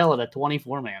trial at a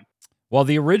 24-man. Well,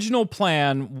 the original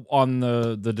plan on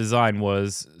the design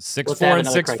was 6.4 and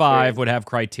 6.5 would have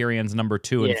Criterions number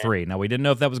 2 and 3. Now, we didn't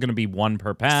know if that was going to be one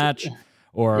per patch,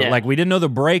 or like, we didn't know the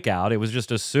breakout. It was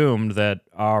just assumed that,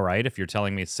 all right, if you're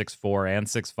telling me 6.4 and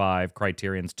 6.5,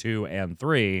 Criterions 2 and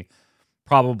 3,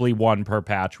 probably one per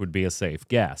patch would be a safe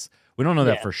guess. We don't know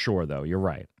that for sure, though. You're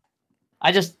right.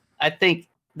 I think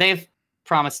they've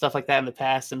promised stuff like that in the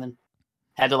past and then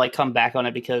had to, like, come back on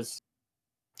it because,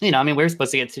 we were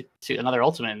supposed to get to another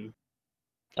Ultimate in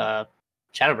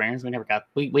Shadowbringers. We never got.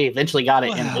 We eventually got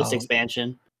it in this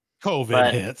expansion.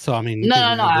 COVID hit, so I mean, no.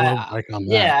 I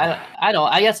don't.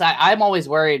 I guess I'm always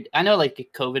worried. I know, like,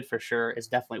 COVID for sure was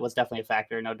definitely a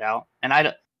factor, no doubt, and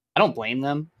I don't blame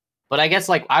them. But I guess,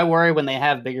 like, I worry when they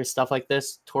have bigger stuff like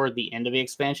this toward the end of the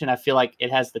expansion. I feel like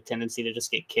it has the tendency to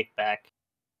just get kicked back.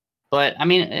 But I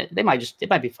mean, it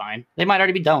might be fine. They might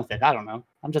already be done with it. I don't know.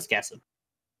 I'm just guessing.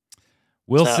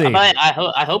 We'll see. But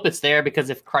I hope it's there, because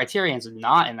if Criterion's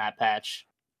not in that patch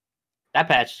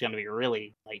is going to be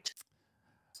really late.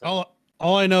 So.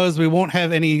 All I know is we won't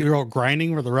have any real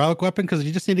grinding for the relic weapon because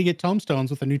you just need to get tomestones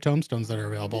with the new tomestones that are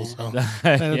available. So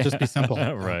that'll just be simple.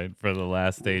 Right, for the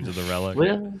last stage of the relic. We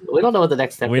don't know what the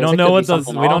next step is. We don't know what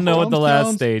the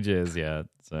last stage is yet.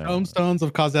 So. Tomestones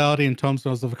of causality and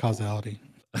tomestones of causality.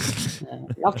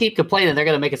 I'll keep complaining they're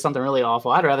going to make it something really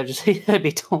awful. I'd rather just see it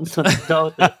be tomestones.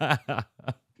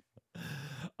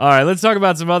 All right, let's talk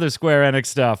about some other Square Enix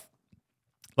stuff.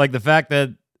 Like the fact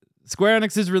that Square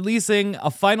Enix is releasing a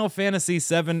Final Fantasy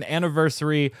VII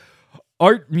Anniversary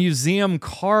Art Museum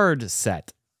card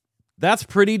set. That's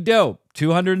pretty dope.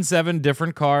 207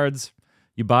 different cards.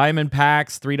 You buy them in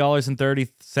packs,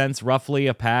 $3.30 roughly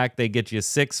a pack. They get you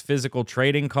 6 physical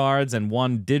trading cards and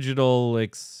 1 digital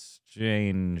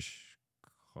exchange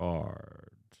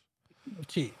card.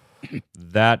 Gee.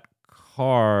 That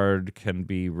card can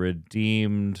be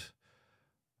redeemed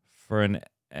for an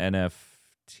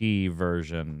NFT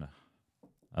version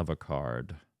of a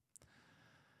card.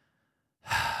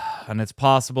 And it's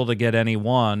possible to get any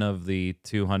one of the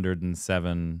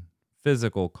 207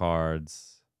 physical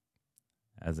cards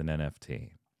as an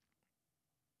NFT.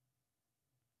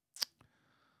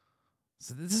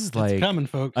 So this is like coming,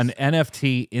 folks. An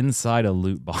NFT inside a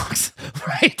loot box,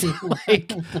 right?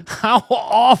 Like, how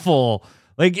awful.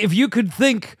 Like, if you could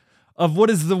think of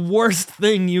what is the worst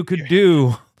thing you could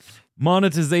do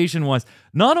monetization-wise.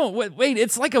 Wait,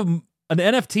 it's like an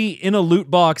NFT in a loot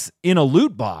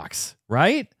box,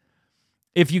 right?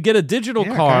 If you get a digital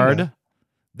card kinda.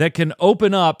 that can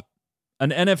open up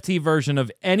an NFT version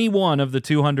of any one of the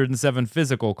 207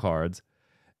 physical cards,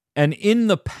 and in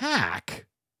the pack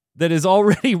that is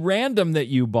already random that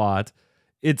you bought,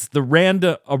 it's the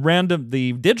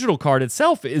digital card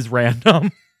itself is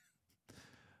random.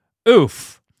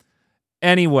 Oof.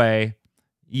 Anyway,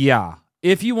 yeah.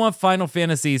 If you want Final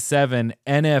Fantasy VII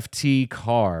NFT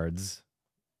cards,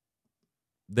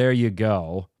 there you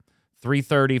go.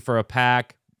 $3.30 for a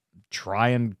pack. Try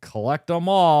and collect them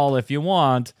all if you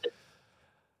want.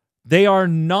 They are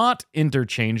not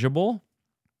interchangeable.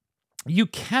 You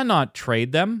cannot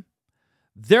trade them.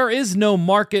 There is no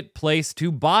marketplace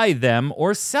to buy them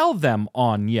or sell them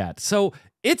on yet. So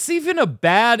it's even a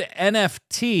bad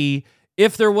NFT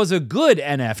if there was a good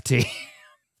NFT.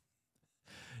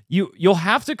 You'll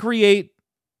have to create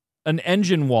an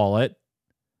engine wallet.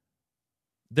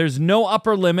 There's no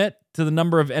upper limit to the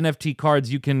number of NFT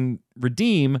cards you can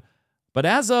redeem, but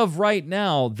as of right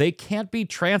now, they can't be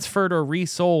transferred or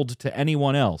resold to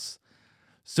anyone else.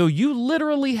 So you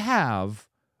literally have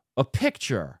a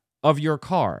picture of your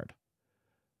card,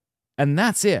 and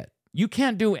that's it. You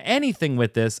can't do anything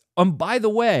with this. By the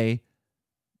way,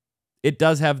 it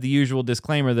does have the usual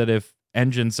disclaimer that if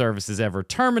engine services ever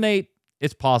terminate,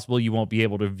 it's possible you won't be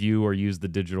able to view or use the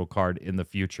digital card in the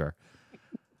future.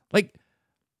 Like,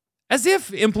 as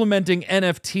if implementing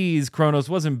NFTs, Kronos,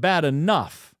 wasn't bad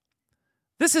enough.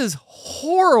 This is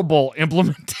horrible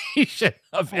implementation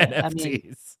of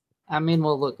NFTs. I mean,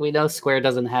 well, look, we know Square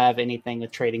doesn't have anything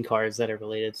with trading cards that are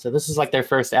related, so this is like their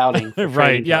first outing.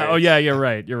 Right? Yeah. Cards. Oh, yeah. You're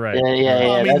right. Yeah.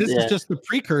 I mean, this is just the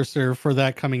precursor for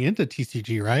that coming into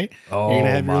TCG, right? Oh, you're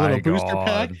gonna have your little booster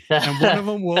God. pack, and one of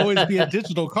them will always be a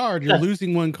digital card. You're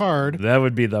losing one card. That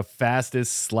would be the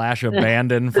fastest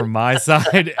 /abandon from my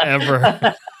side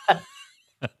ever.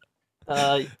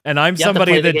 And I'm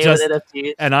somebody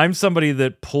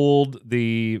that pulled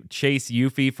the Chase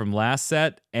Yuffie from last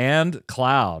set and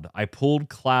Cloud. I pulled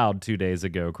Cloud 2 days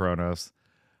ago, Kronos,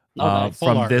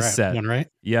 from this set. One, right?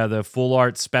 Yeah, the full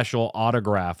art special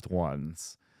autographed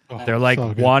ones. Oh, They're like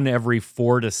so good. one every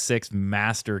 4 to 6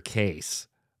 master case.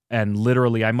 And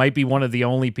literally, I might be one of the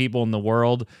only people in the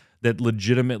world that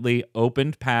legitimately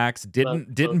opened packs,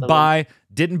 didn't buy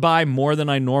more than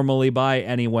I normally buy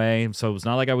anyway. So it's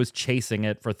not like I was chasing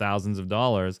it for thousands of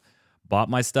dollars. Bought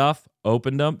my stuff,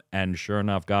 opened them, and sure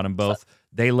enough, got them both.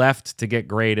 They left to get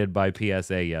graded by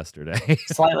PSA yesterday.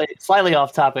 slightly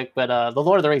off topic, but the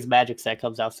Lord of the Rings Magic set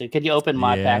comes out soon. Could you open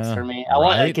my packs for me?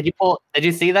 Could you pull? Did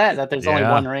you see that? That there's only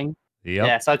one ring. Yep.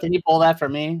 Yeah. So can you pull that for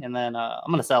me? And then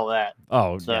I'm gonna sell that.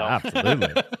 Oh, so. Yeah,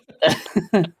 absolutely.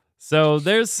 So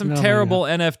there's some terrible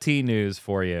NFT news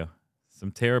for you.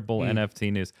 Some terrible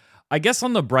NFT news. I guess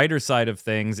on the brighter side of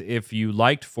things, if you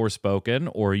liked Forspoken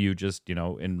or you just,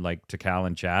 in like Takal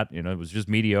and chat, it was just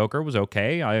mediocre, it was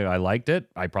okay. I liked it.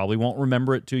 I probably won't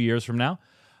remember it 2 years from now.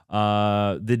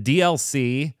 The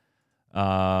DLC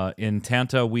in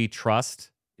Tanta We Trust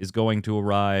is going to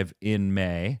arrive in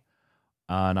May.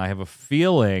 And I have a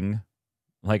feeling,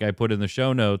 like I put in the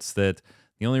show notes, that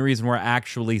the only reason we're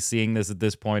actually seeing this at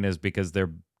this point is because they're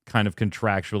kind of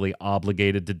contractually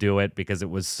obligated to do it because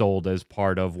it was sold as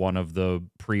part of one of the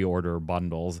pre-order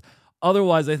bundles.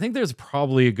 otherwise, I think there's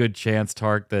probably a good chance,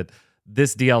 Tark, that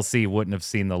this DLC wouldn't have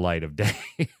seen the light of day.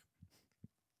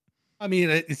 I mean,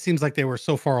 it seems like they were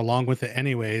so far along with it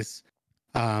anyways,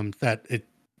 that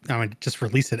just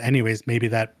release it anyways. Maybe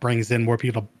that brings in more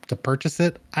people to purchase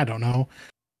it. I don't know.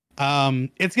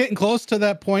 It's getting close to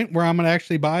that point where I'm going to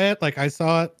actually buy it. Like I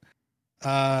saw it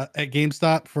at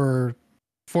GameStop for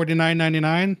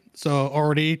 $49.99. So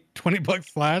already $20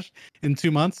 flash in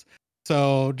 2 months.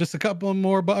 So just a couple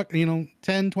more bucks,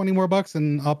 10, 20 more bucks,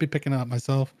 and I'll be picking it up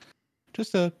myself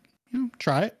just to,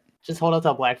 try it. Just hold up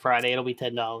till Black Friday. It'll be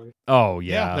 $10. Oh,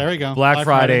 yeah. There we go. Black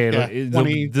Friday. Yeah.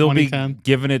 They'll be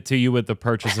giving it to you with the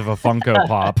purchase of a Funko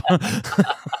Pop.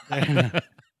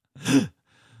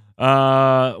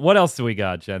 What else do we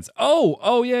got, gents?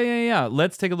 Oh, yeah.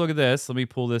 Let's take a look at this. Let me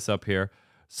pull this up here.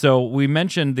 So we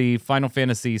mentioned the Final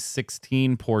Fantasy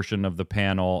 16 portion of the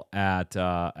panel at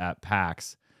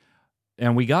PAX.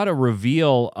 And we got a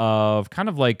reveal of kind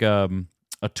of like a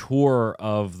tour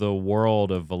of the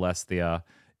world of Valestia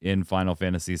in Final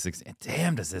Fantasy 16.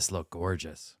 Damn, does this look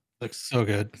gorgeous. Looks so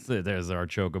good. There's our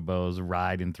chocobos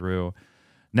riding through.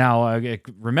 Now,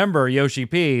 remember, Yoshi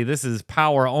P, this is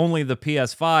power only the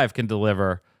PS5 can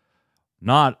deliver,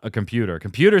 not a computer.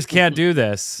 Computers can't do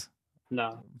this.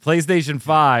 No. PlayStation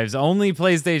 5s, only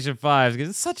PlayStation 5s.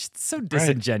 It's so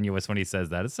disingenuous when he says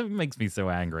that. It makes me so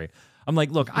angry. I'm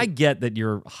like, look, I get that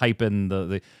you're hyping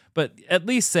the but at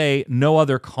least say no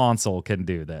other console can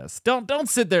do this. Don't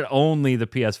sit there, only the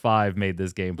PS5 made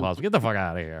this game possible. Get the fuck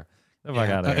out of here.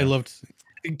 I loved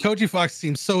Koji Fox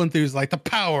seems so enthused, like the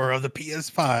power of the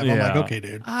PS5. I'm like, okay,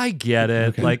 dude. I get it.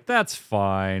 Okay. Like, that's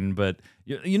fine. But,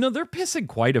 they're pissing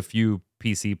quite a few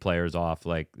PC players off.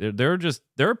 Like, there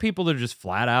are people that are just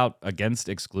flat out against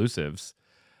exclusives.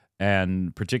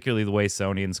 And particularly the way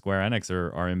Sony and Square Enix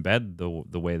are in bed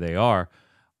the way they are.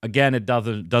 Again, it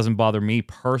doesn't bother me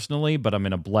personally, but I'm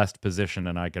in a blessed position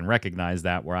and I can recognize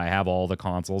that, where I have all the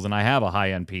consoles and I have a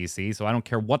high-end PC, so I don't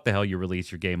care what the hell you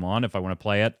release your game on. If I want to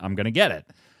play it, I'm going to get it,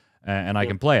 and I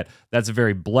can play it. That's a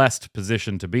very blessed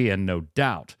position to be in, no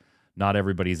doubt. Not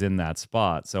everybody's in that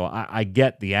spot, so I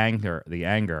get the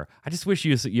anger. I just wish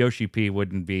Yoshi P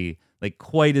wouldn't be like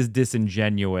quite as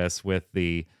disingenuous with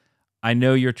the, I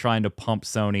know you're trying to pump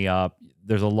Sony up.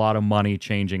 There's a lot of money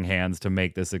changing hands to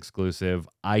make this exclusive.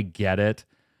 I get it.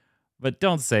 But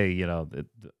don't say,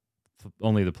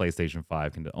 only the PlayStation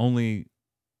 5 can do.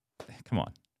 Come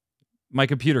on. My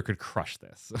computer could crush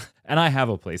this. And I have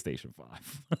a PlayStation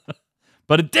 5.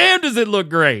 But damn, does it look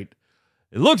great.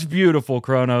 It looks beautiful,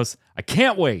 Kronos. I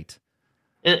can't wait.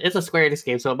 It's a Square Enix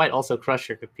game, so it might also crush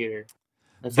your computer.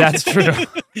 That's true.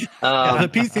 The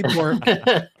PC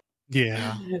port.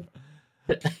 Yeah.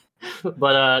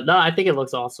 But no, I think it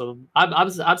looks awesome.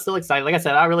 I'm still excited. Like I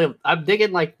said, I'm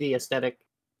digging like the aesthetic,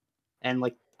 and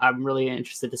like I'm really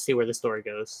interested to see where the story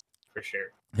goes for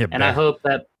sure. Yeah, and I hope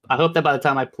that by the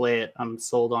time I play it, I'm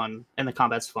sold on, and the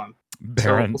combat's fun.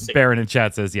 Baron in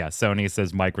chat says, yeah, Sony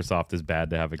says Microsoft is bad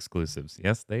to have exclusives.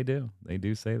 Yes, they do. They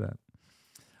do say that.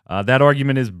 That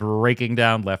argument is breaking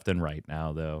down left and right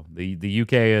now, though. The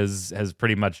UK has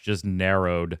pretty much just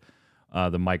narrowed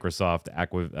the Microsoft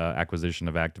acquisition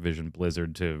of Activision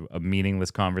Blizzard to a meaningless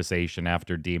conversation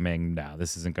after deeming,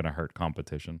 this isn't going to hurt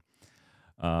competition.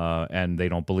 And they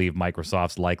don't believe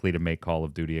Microsoft's likely to make Call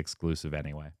of Duty exclusive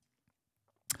anyway.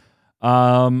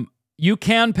 You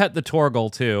can pet the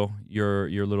Torgal, too,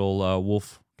 your little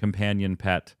wolf companion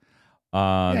pet.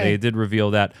 They did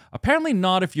reveal that. Apparently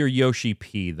not if you're Yoshi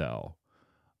P, though.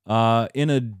 In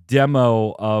a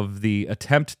demo of the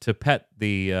attempt to pet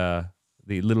the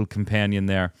little companion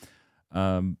there,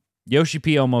 Yoshi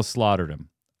P almost slaughtered him,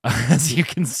 as you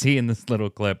can see in this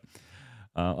little clip.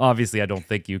 Obviously, I don't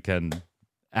think you can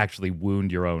actually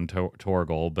wound your own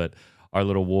Torgal, but our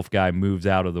little wolf guy moves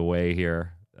out of the way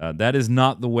here. That is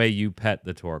not the way you pet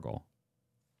the Torgal.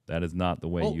 That is not the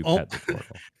way you pet the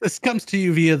Torgal. This comes to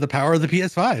you via the power of the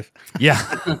PS5. Yeah.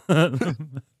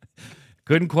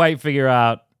 Couldn't quite figure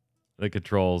out the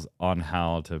controls on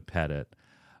how to pet it.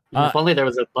 If only there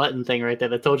was a button thing right there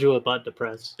that told you what button to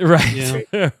press. Right.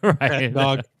 Yeah. Right.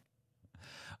 Dog.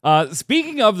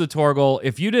 Speaking of the Torgal,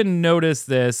 if you didn't notice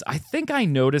this, I think I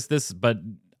noticed this, but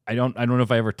I don't know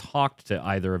if I ever talked to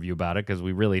either of you about it, because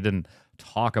we really didn't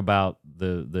talk about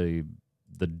the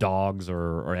dogs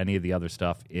or any of the other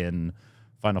stuff in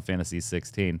Final Fantasy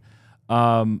 16.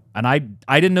 And I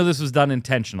didn't know this was done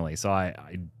intentionally, so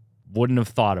I wouldn't have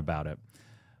thought about it.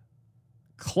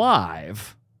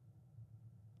 Clive,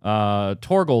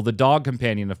 Torgal, the dog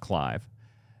companion of Clive,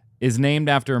 is named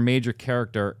after a major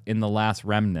character in The Last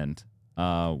Remnant,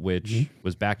 which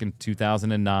was back in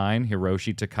 2009,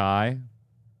 Hiroshi Takai.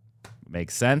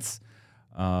 Makes sense.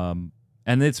 And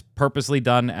it's purposely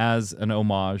done as an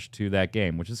homage to that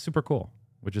game, which is super cool.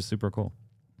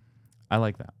 I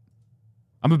like that.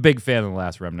 I'm a big fan of The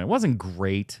Last Remnant. It wasn't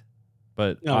great,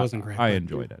 but No, it wasn't great, I but-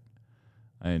 enjoyed it.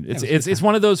 And Yeah, it's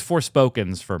one of those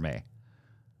Forspokens for me.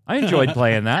 I enjoyed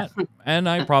playing that, and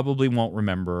I probably won't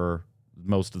remember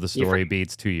most of the story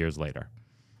beats 2 years later.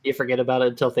 You forget about it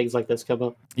until things like this come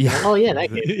up. Yeah. Oh yeah,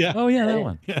 that game. Yeah. Oh yeah, that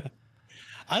one. Yeah.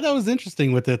 I thought it was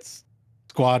interesting with its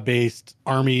squad-based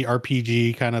army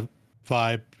RPG kind of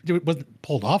vibe. It wasn't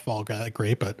pulled off all that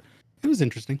great, but it was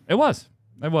interesting. It was.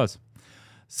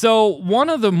 So one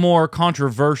of the more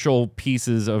controversial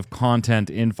pieces of content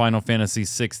in Final Fantasy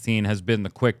XVI has been the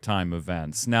QuickTime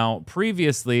events. Now,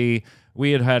 previously,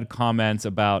 we had comments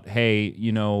about, hey,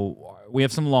 we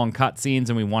have some long cutscenes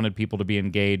and we wanted people to be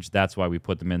engaged. That's why we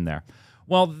put them in there.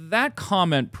 Well, that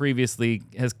comment previously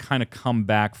has kind of come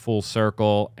back full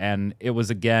circle, and it was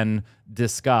again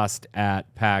discussed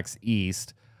at PAX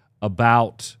East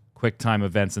about QuickTime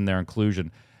events and their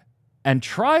inclusion. And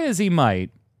try as he might,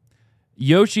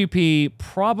 Yoshi P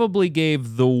probably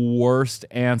gave the worst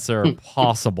answer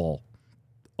possible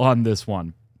on this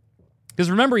one. Because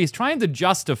remember, he's trying to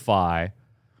justify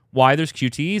why there's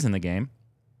QTEs in the game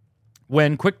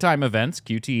when QuickTime events,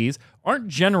 QTEs, aren't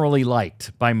generally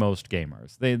liked by most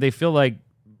gamers. They feel like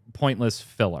pointless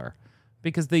filler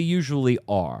because they usually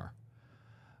are.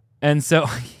 And so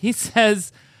he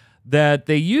says that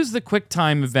they use the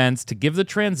QuickTime events to give the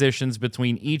transitions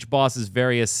between each boss's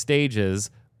various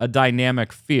stages a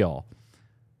dynamic feel.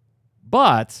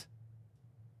 But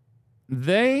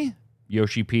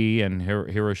Yoshi P and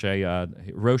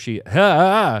Hiroshi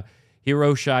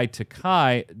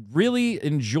Takai really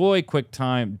enjoy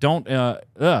QuickTime.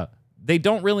 They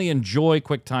don't really enjoy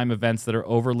QuickTime events that are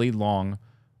overly long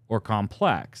or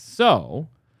complex. So,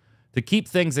 to keep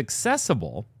things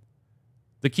accessible,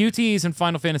 the QTEs in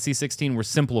Final Fantasy XVI were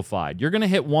simplified. You're going to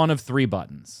hit one of 3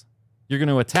 buttons. You're going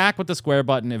to attack with the square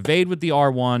button, evade with the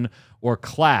R1, or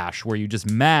clash, where you just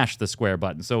mash the square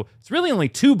button. So it's really only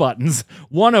 2 buttons,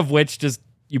 one of which just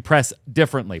you press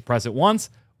differently. Press it once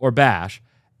or bash.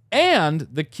 And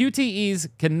the QTEs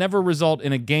can never result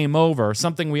in a game over,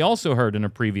 something we also heard in a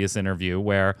previous interview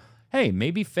where, hey,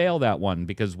 maybe fail that one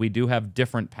because we do have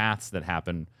different paths that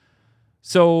happen.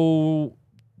 So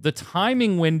the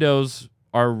timing windows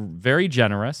are very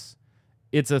generous.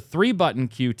 It's a 3-button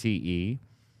QTE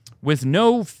with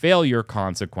no failure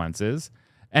consequences.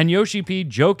 And Yoshi P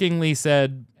jokingly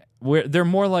said they're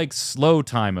more like slow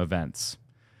time events.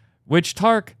 Which,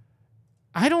 Tark,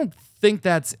 I don't think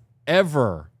that's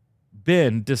ever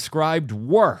been described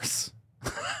worse.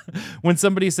 When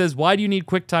somebody says, why do you need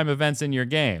QuickTime events in your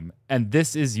game? And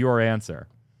this is your answer.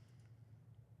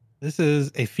 This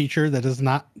is a feature that does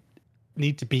not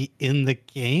need to be in the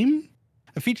game.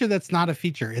 A feature that's not a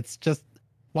feature. It's just,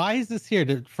 why is this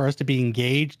here? For us to be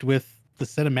engaged with the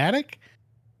cinematic?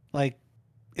 Like,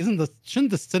 shouldn't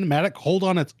the cinematic hold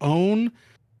on its own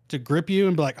to grip you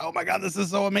and be like, oh my God, this is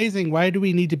so amazing. Why do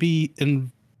we need to be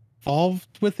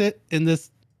involved with it in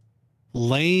this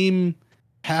lame,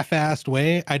 half-assed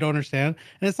way? I don't understand.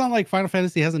 And it's not like Final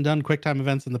Fantasy hasn't done QuickTime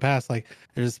events in the past. Like,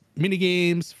 there's mini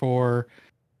games for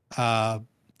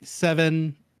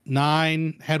 7,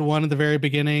 9, had one at the very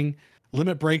beginning,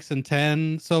 limit breaks in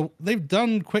 10. So they've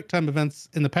done QuickTime events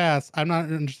in the past. I'm not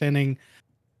understanding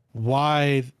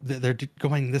why they're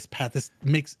going this path. This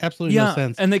makes absolutely no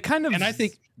sense. And they kind of... And I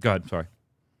think... Go ahead, sorry.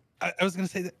 I was going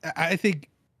to say that I think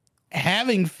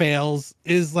having fails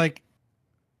is like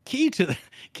key to a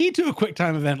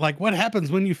QuickTime event. Like, what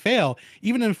happens when you fail?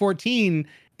 Even in 14,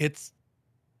 it's,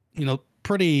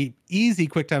 pretty easy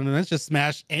QuickTime events. Just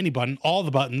smash any button, all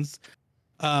the buttons.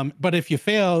 But if you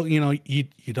fail,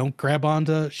 you don't grab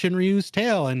onto Shinryu's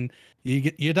tail and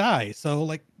you die. So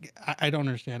like, I don't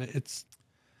understand it. It's...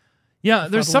 Yeah,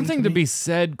 there's something to be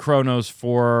said, Chronos,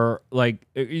 for, like,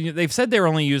 they've said they're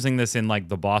only using this in, like,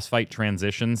 the boss fight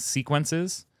transition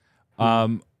sequences.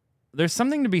 There's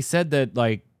something to be said that,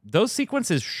 like, those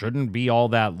sequences shouldn't be all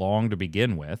that long to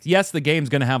begin with. Yes, the game's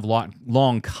going to have long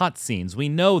cutscenes. We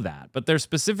know that. But they're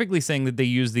specifically saying that they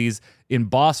use these in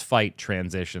boss fight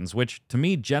transitions, which, to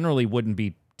me, generally wouldn't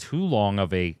be too long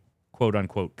of a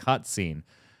quote-unquote cutscene.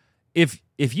 If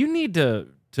you need to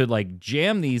like,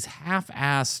 jam these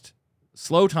half-assed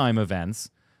slow time events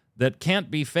that can't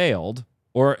be failed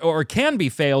or can be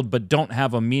failed but don't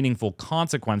have a meaningful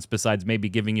consequence besides maybe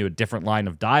giving you a different line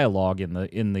of dialogue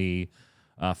in the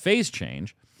phase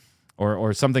change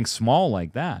or something small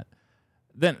like that,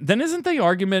 then isn't the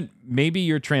argument maybe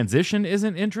your transition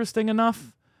isn't interesting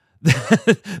enough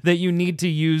that you need to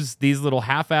use these little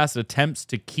half-assed attempts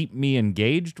to keep me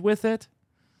engaged with it?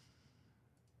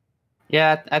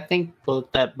 Yeah, I think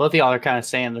both of y'all are kind of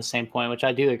saying the same point, which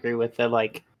I do agree with. That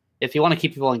like, if you want to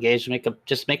keep people engaged,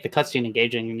 just make the cutscene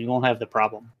engaging, and you won't have the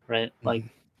problem, right? Mm-hmm. Like,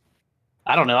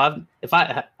 I don't know.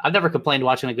 I've never complained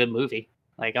watching a good movie.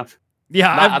 Like I'm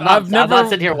not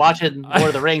sitting here watching Lord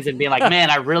of the Rings and being like, man,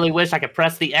 I really wish I could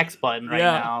press the X button right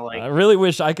now. Like, I really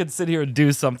wish I could sit here and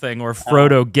do something, or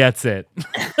Frodo gets it.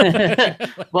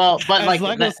 Well, but as like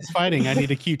Legolas is fighting, I need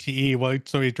a QTE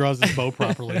so he draws his bow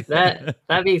properly. That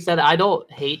being said, I don't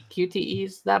hate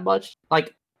QTEs that much.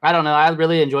 Like, I don't know. I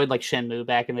really enjoyed like Shenmue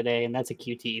back in the day, and that's a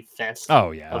QTE fest.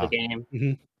 Oh yeah, of a game.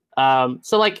 Mm-hmm.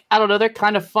 So like, I don't know. They're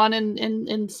kind of fun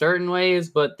in certain ways,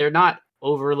 but they're not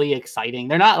overly exciting.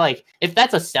 They're not like, if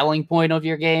that's a selling point of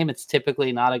your game, it's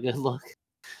typically not a good look.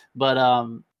 But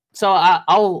so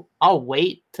I'll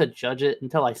wait to judge it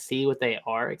until I see what they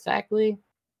are exactly.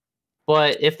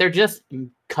 But if they're just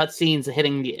cutscenes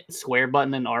hitting the square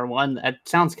button in R1, that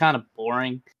sounds kind of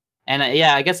boring. And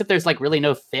yeah, I guess if there's like really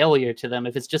no failure to them,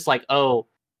 if it's just like, oh,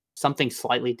 something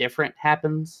slightly different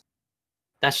happens,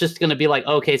 that's just going to be like,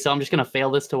 okay, so I'm just going to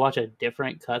fail this to watch a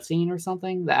different cutscene or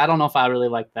something. I don't know if I really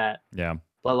like that. Yeah.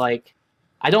 But like,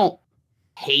 I don't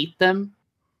hate them,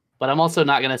 but I'm also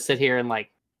not going to sit here and like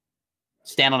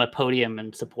stand on a podium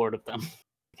in support of them,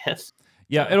 I guess.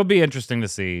 Yeah, it'll be interesting to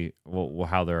see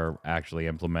how they're actually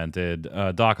implemented.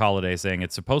 Doc Holliday saying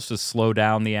it's supposed to slow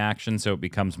down the action so it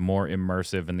becomes more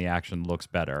immersive and the action looks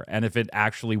better. And if it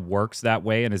actually works that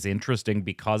way and is interesting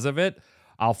because of it,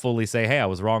 I'll fully say, hey, I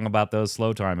was wrong about those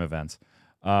slow time events.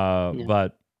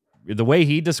 But the way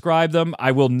he described them,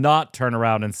 I will not turn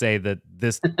around and say that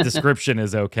this description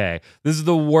is okay. This is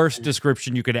the worst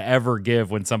description you could ever give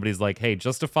when somebody's like, hey,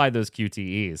 justify those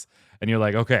QTEs. And you're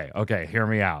like, okay, hear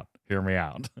me out.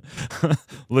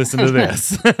 Listen to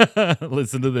this.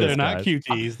 Listen to this. They're not guys.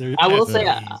 QTEs. They're I will say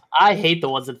FFVs. I hate the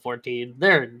ones in 14.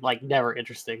 They're like never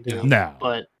interesting to me. No.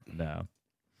 But No.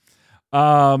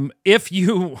 If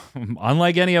you,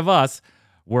 unlike any of us,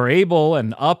 were able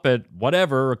and up at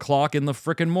whatever o'clock in the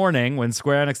frickin' morning when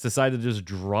Square Enix decided to just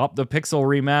drop the Pixel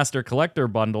Remaster collector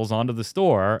bundles onto the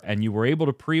store, and you were able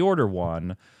to pre-order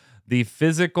one, the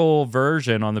physical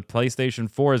version on the PlayStation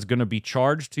 4 is going to be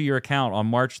charged to your account on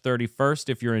March 31st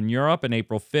if you're in Europe and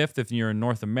April 5th if you're in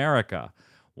North America.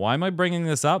 Why am I bringing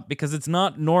this up? Because it's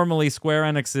not normally Square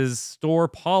Enix's store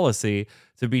policy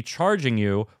to be charging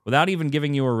you without even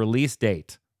giving you a release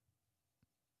date.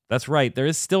 That's right. There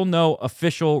is still no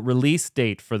official release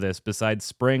date for this besides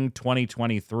spring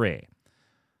 2023.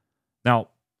 Now,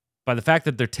 by the fact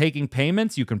that they're taking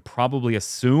payments, you can probably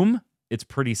assume it's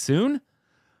pretty soon.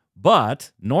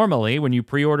 But normally, when you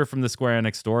pre-order from the Square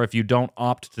Enix store, if you don't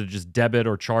opt to just debit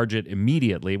or charge it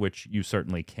immediately, which you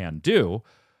certainly can do,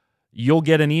 you'll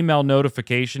get an email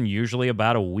notification, usually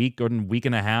about a week or a week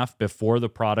and a half before the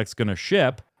product's going to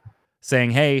ship,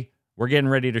 saying, hey, we're getting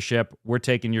ready to ship. We're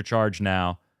taking your charge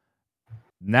now.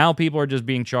 Now people are just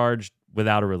being charged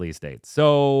without a release date.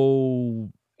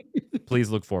 So please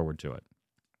look forward to it.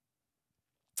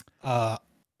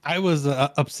 I was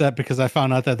upset because I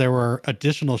found out that there were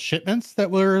additional shipments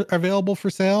that were available for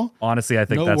sale. Honestly, I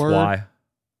think that's why.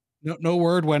 No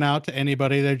word went out to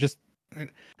anybody. They're just,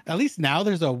 at least now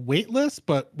there's a wait list,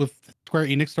 but with Square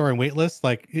Enix store and wait lists,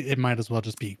 like it might as well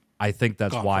just be. I think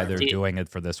that's why they're doing it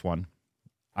for this one.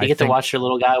 You get to watch your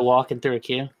little guy walking through a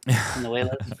queue in the wait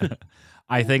list.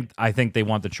 I think they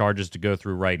want the charges to go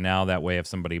through right now. That way, if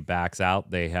somebody backs out,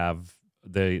 they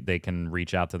can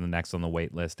reach out to the next on the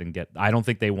wait list and get. I don't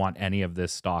think they want any of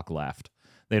this stock left.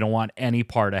 They don't want any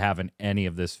part of having any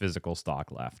of this physical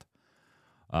stock left.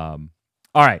 All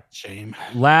right. Shame.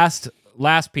 Last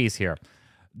piece here.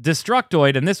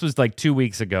 Destructoid, and this was like 2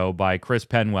 weeks ago by Chris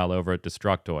Penwell over at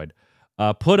Destructoid,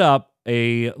 put up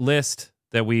a list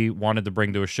that we wanted to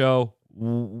bring to a show.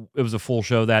 It was a full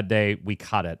show that day. We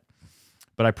cut it.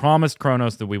 But I promised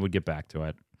Kronos that we would get back to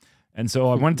it. And so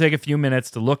I want to take a few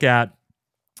minutes to look at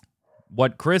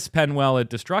what Chris Penwell at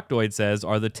Destructoid says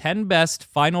are the 10 best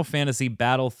Final Fantasy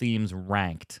battle themes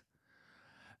ranked.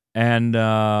 And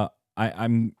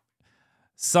I'm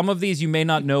some of these you may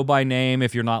not know by name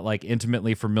if you're not like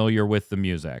intimately familiar with the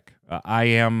music.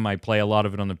 I play a lot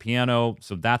of it on the piano,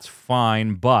 so that's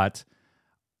fine. But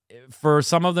for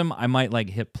some of them, I might like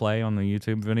hit play on the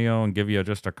YouTube video and give you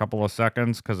just a couple of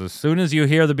seconds, because as soon as you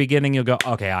hear the beginning, you'll go,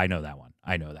 okay, I know that one.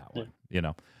 You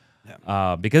know,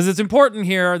 because it's important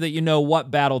here that you know what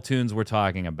battle tunes we're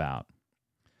talking about.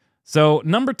 So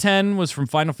number 10 was from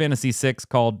Final Fantasy VI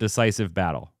called Decisive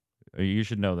Battle. You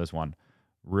should know this one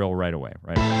right away.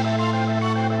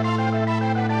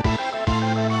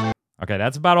 Okay,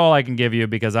 that's about all I can give you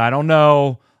because I don't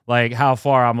know like how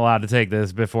far I'm allowed to take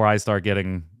this before I start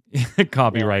getting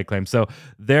Copyright claim. So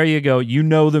there you go. You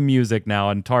know the music now,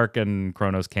 and Tark and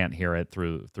Kronos can't hear it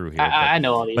through here. I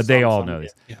know all these, but they all know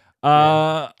these.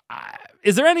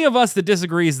 Is there any of us that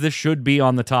disagrees this should be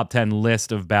on the top 10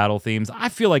 list of battle themes? I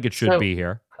feel like it should be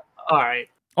here. All right,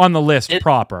 on the list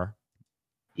proper.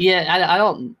 Yeah, I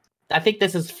don't. I think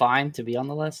this is fine to be on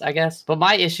the list, I guess. But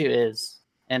my issue is,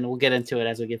 and we'll get into it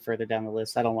as we get further down the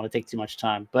list. I don't want to take too much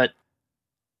time, but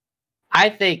I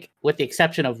think, with the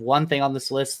exception of one thing on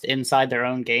this list inside their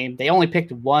own game, they only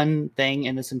picked one thing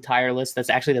in this entire list that's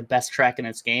actually the best track in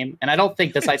its game. And I don't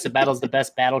think Decisive of Battle is the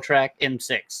best battle track in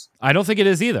 6. I don't think it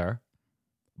is either.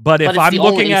 But if I'm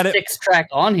looking at it, 6 track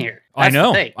on here. I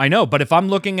know. But if I'm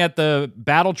looking at the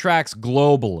battle tracks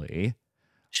globally,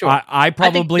 sure, I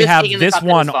probably have this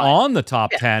one on the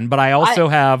top 10, but I also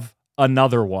have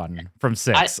another one from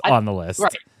 6 on the list.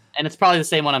 Right. And it's probably the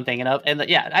same one I'm thinking of. And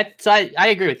I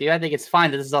agree with you. I think it's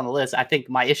fine that this is on the list. I think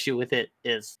my issue with it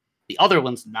is the other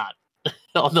one's not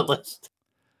on the list.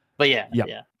 But yeah.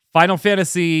 Final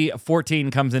Fantasy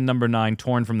 14 comes in number 9,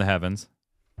 Torn from the Heavens.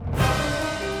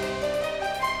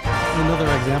 Another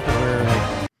example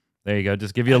where there you go.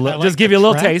 Just give you a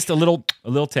little taste, a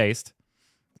little taste.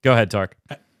 Go ahead, Tark.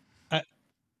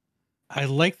 I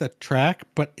like the track,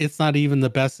 but it's not even the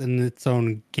best in its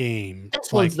own game.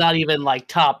 This one's not even like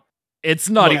top. It's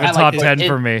not even top 10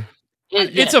 for me.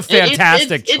 It's a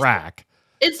fantastic track.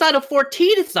 Inside of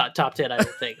 14, it's not top 10, I don't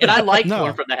think. And I like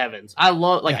Torn from the Heavens. I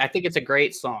love, I think it's a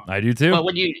great song. I do too. But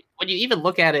when you even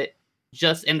look at it,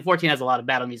 and 14 has a lot of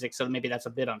battle music, so maybe that's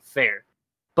a bit unfair.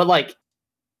 But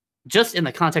just in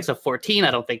the context of 14,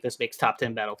 I don't think this makes top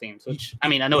 10 battle themes. Which I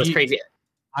know it's crazy.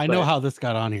 I know how this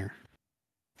got on here.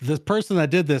 This person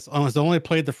that did this has only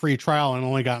played the free trial and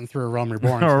only gotten through a Realm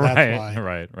Reborn. So that's why.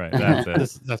 Right. That's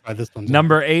it. That's why this one's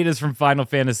number 8 is from Final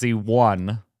Fantasy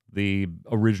I, the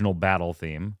original battle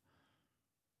theme.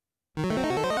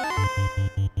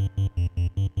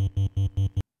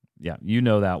 Yeah, you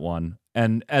know that one.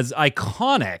 And as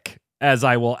iconic as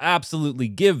I will absolutely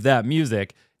give that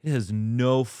music, it has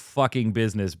no fucking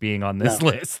business being on this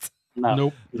list. No.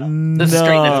 Nope. This is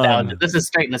straight nostalgia. This is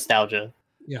straight nostalgia.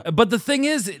 Yeah. But the thing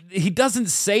is, he doesn't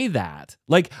say that.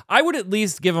 I would at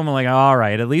least give him all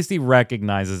right, at least he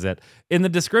recognizes it. In the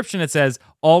description, it says,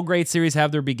 all great series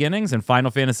have their beginnings, and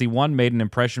Final Fantasy I made an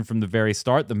impression from the very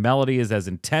start. The melody is as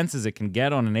intense as it can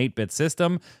get on an 8-bit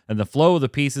system, and the flow of the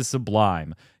piece is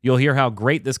sublime. You'll hear how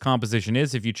great this composition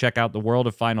is if you check out the World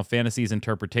of Final Fantasy's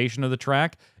interpretation of the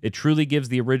track. It truly gives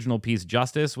the original piece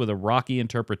justice with a rocky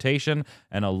interpretation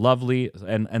and a lovely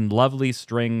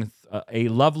strings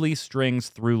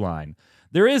through line.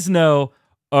 There is no,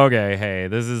 okay, hey,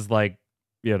 this is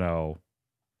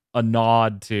a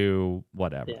nod to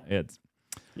whatever.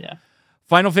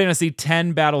 Final Fantasy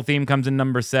X battle theme comes in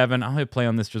number 7. I'll play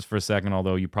on this just for a second,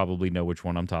 although you probably know which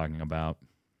one I'm talking about.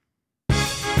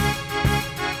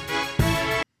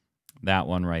 That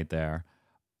one right there.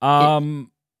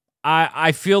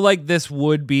 I feel like this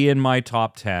would be in my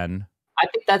top 10. I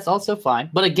think that's also fine.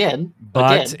 But again,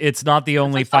 it's not the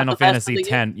only Final Fantasy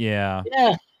X. Yeah,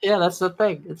 that's the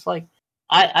thing. It's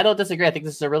I don't disagree. I think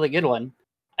this is a really good one.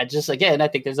 I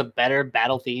think there's a better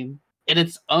battle theme in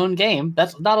its own game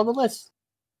that's not on the list.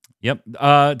 Yep.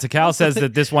 Takal says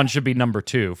that this one should be number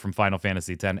 2 from Final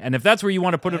Fantasy X. And if that's where you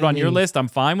want to put it on your list, I'm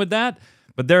fine with that.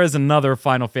 But there is another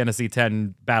Final Fantasy X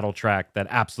battle track that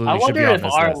absolutely should be on this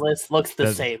list. I wonder if our list looks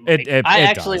the same. I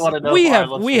actually want to know.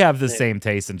 We have the same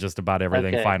taste in just about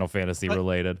everything Final Fantasy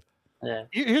related. Yeah.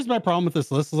 Here's my problem with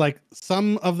this list: is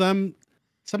some of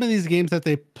these games that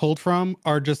they pulled from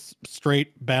are just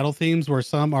straight battle themes, where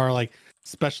some are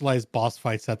specialized boss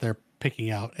fights that they're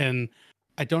picking out, and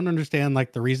I don't understand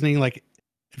the reasoning.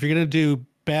 If you're gonna do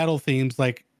battle themes,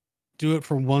 do it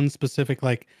for one specific.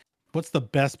 What's the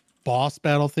best boss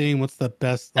battle theme? What's the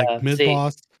best mid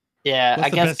boss? Yeah,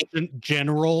 what's I guess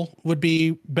general would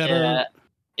be better. Yeah.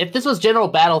 If this was general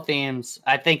battle themes,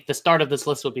 I think the start of this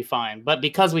list would be fine. But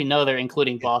because we know they're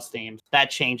including boss themes, that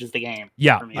changes the game.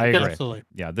 Yeah, for me. I agree. Absolutely.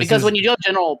 Yeah, because when you do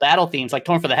general battle themes,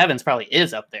 Torn for the Heavens probably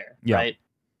is up there, right?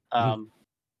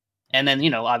 And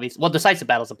then obviously, Decisive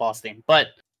Battle is a boss theme, but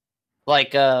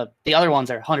the other ones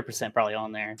are 100% probably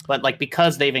on there. But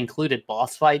because they've included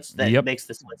boss fights, that makes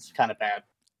this list kind of bad.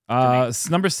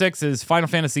 Number 6 is Final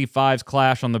Fantasy V's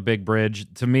Clash on the Big Bridge.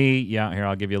 To me, here,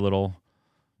 I'll give you a little.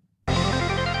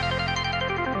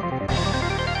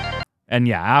 And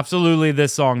absolutely,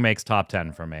 this song makes top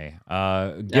 10 for me.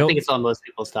 I think it's on most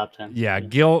people's top 10. Yeah,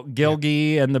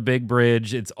 Gilgy and the Big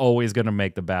Bridge, it's always going to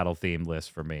make the battle theme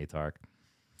list for me, Tark.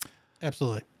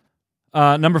 Absolutely.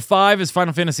 Number 5 is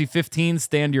Final Fantasy 15,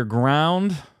 Stand Your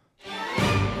Ground.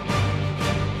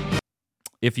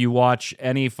 If you watch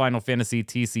any Final Fantasy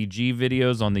TCG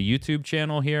videos on the YouTube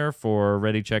channel here for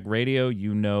Ready Check Radio,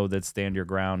 you know that Stand Your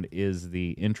Ground is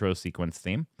the intro sequence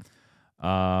theme.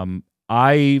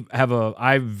 I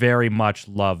very much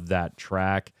love that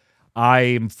track.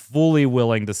 I'm fully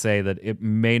willing to say that it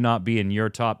may not be in your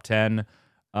top 10,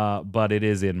 but it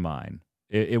is in mine.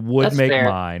 It would That's make fair.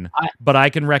 mine, but I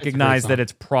can recognize that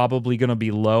it's probably going to be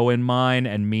low in mine,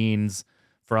 and means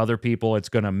for other people it's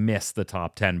going to miss the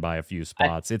top 10 by a few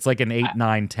spots. It's like an 8,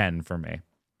 9, 10 for me.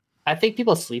 I think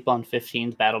people sleep on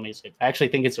 15's battle music. I actually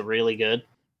think it's really good.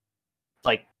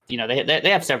 Like, you know, they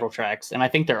have several tracks, and I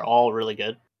think they're all really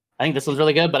good. I think this one's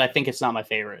really good, but I think it's not my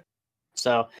favorite.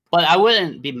 So, but I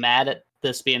wouldn't be mad at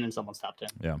this being in someone's top 10.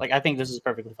 Yeah. Like, I think this is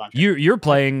perfectly fine.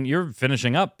 You're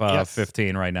finishing up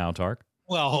 15 right now, Tark.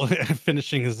 Well,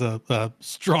 finishing is a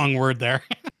strong word there.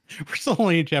 We're still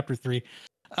only in chapter 3.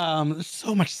 There's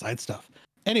so much side stuff.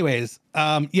 Anyways,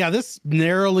 this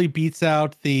narrowly beats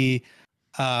out the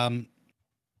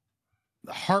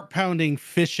heart-pounding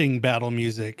fishing battle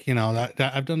music. You know,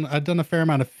 that I've done a fair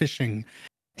amount of fishing,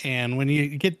 and when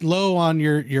you get low on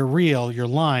your reel, your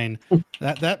line,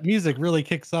 that music really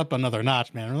kicks up another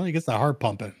notch, man. It really gets the heart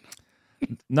pumping.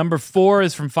 Number 4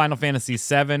 is from Final Fantasy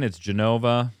VII. It's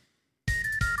Genova.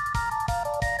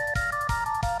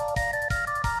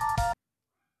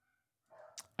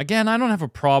 Again, I don't have a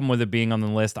problem with it being on the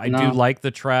list. I do like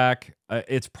the track.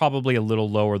 It's probably a little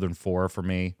lower than 4 for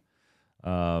me.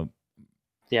 I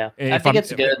think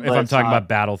it's good. If I'm talking about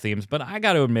battle themes, but I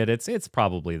got to admit, it's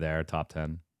probably there, top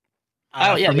 10.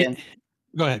 Oh yeah, man.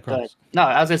 Go ahead. No,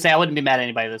 I was gonna say I wouldn't be mad at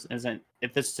anybody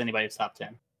if this is anybody's top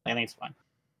 10. I think it's fine.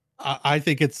 I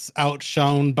think it's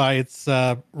outshone by its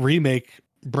remake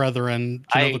brethren,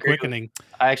 Genova Quickening.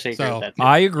 I actually agree with that too.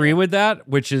 I agree with that,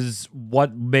 which is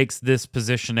what makes this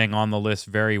positioning on the list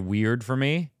very weird for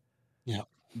me. Yeah.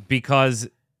 Because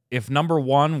if number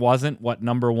 1 wasn't what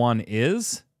number 1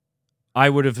 is,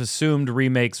 I would have assumed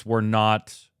remakes were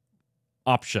not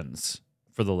options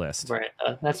for the list. Right.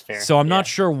 That's fair. So I'm not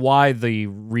sure why the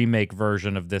remake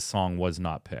version of this song was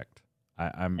not picked.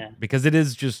 Because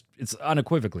it's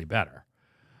unequivocally better.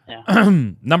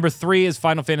 Yeah. Number 3 is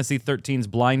Final Fantasy XIII's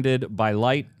Blinded by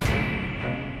Light.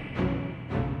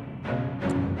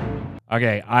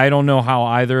 Okay, I don't know how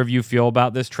either of you feel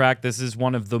about this track. This is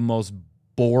one of the most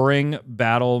boring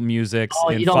battle musics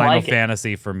in Final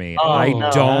Fantasy for me. I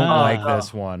don't like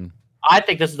this one. I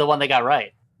think this is the one they got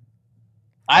right.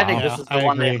 I think this is the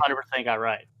one they 100% got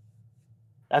right.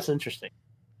 That's interesting.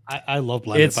 I love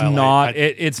Blinded by Light.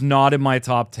 It's not in my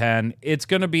top 10. It's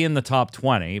going to be in the top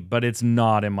 20, but it's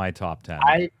not in my top 10.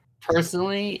 I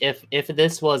personally, if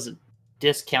this was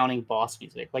discounting boss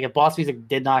music, like if boss music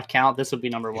did not count, this would be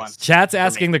number 1. Chat's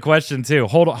asking the question too.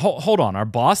 Hold on. Are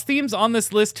boss themes on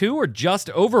this list too, or just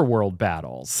overworld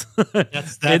battles?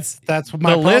 That's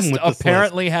my the list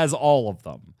apparently has all of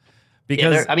them.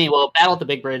 Because Battle at the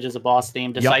Big Bridge is a boss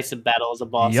theme. Decisive Battle is a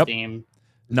boss theme.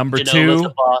 Number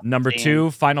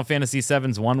 2, Final Fantasy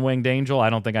VII's One Winged Angel. I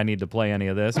don't think I need to play any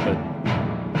of this, but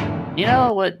you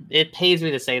know what? It pays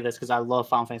me to say this because I love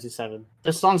Final Fantasy VII.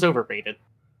 This song's overrated.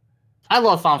 I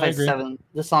love Final Fantasy VII.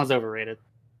 This song's overrated.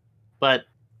 But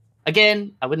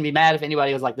again, I wouldn't be mad if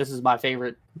anybody was like, "This is my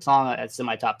favorite song. It's in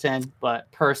my top 10." But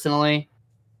personally,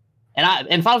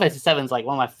 and Final Fantasy VII is like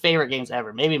one of my favorite games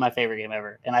ever, maybe my favorite game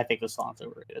ever, and I think this song's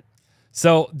overrated.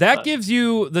 So that gives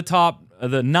you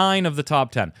the 9 of the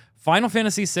top 10. Final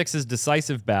Fantasy VI's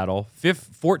Decisive Battle,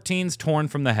 14's Torn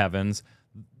from the Heavens,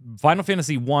 Final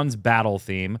Fantasy I's Battle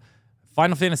Theme,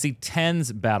 Final Fantasy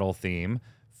X's Battle Theme,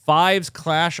 5's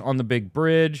Clash on the Big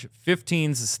Bridge,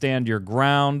 15's Stand Your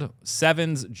Ground,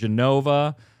 7's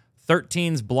Genova,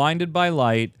 13's Blinded by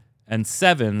Light, and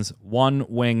 7's One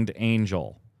Winged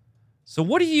Angel. So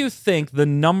what do you think the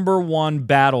number 1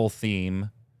 battle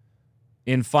theme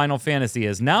in Final Fantasy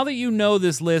is? Now that you know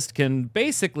this list can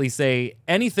basically say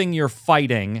anything you're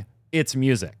fighting, it's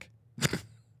music.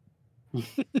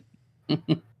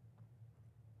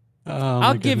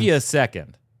 I'll give you a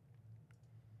second.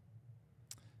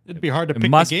 It'd be hard to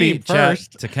pick the game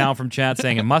first. To count from chat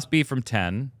saying it must be from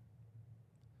 10.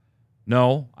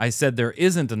 No, I said there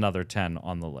isn't another 10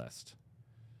 on the list.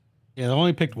 Yeah, they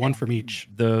only picked 1 from each.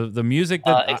 The music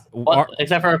that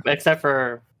except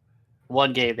for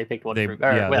one game, they picked one.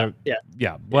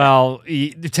 Well,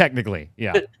 technically,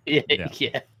 yeah.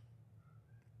 Yeah.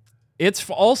 It's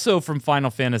also from Final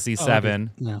Fantasy VII,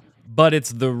 but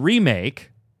it's the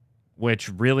remake, which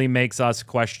really makes us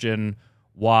question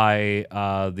why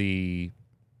the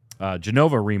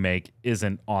Genova remake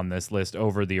isn't on this list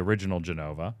over the original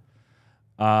Genova.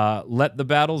 Let the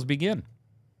battles begin.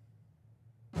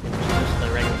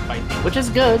 The regular fight theme. which is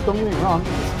good. Don't get me wrong,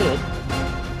 it's good.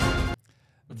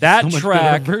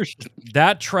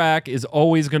 That track is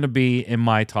always going to be in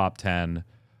my top 10.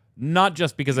 Not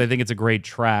just because I think it's a great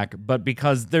track, but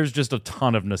because there's just a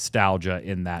ton of nostalgia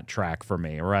in that track for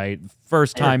me, right?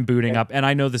 First time booting up, and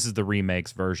I know this is the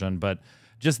remakes version, but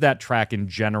just that track in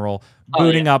general,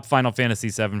 booting up Final Fantasy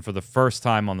VII for the first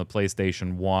time on the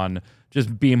PlayStation 1,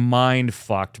 just being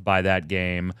mind-fucked by that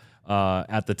game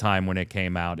at the time when it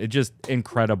came out. It's just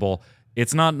incredible.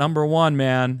 It's not number one,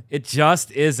 man. It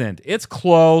just isn't. It's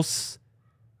close.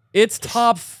 It's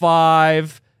top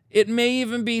 5. It may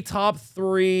even be top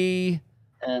 3,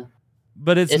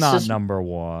 but it's not just, number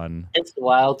 1. It's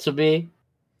wild to me.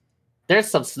 There's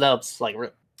some snubs. Like,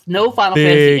 no Final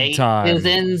Fantasy VIII is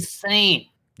insane.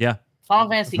 Yeah. Final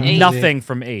Fantasy VIII. Nothing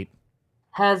from 8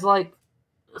 has, like,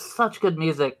 such good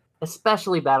music,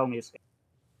 especially battle music.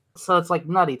 So it's, like,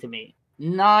 nutty to me.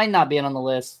 9 not being on the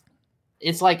list.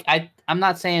 It's like, I'm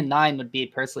not saying 9 would be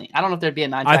personally. I don't know if there'd be a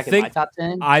 9 track in my top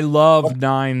 10. I love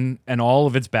 9 and all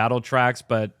of its battle tracks,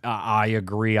 but I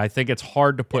agree. I think it's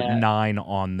hard to put 9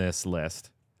 on this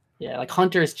list. Yeah, like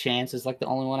Hunter's Chance is like the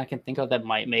only one I can think of that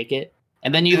might make it.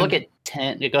 And then you look at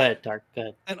 10. Go ahead, Dark. Go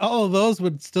ahead. And all of those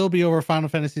would still be over Final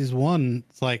Fantasy's 1.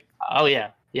 It's like, oh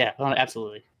yeah,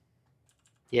 absolutely.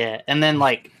 Yeah, and then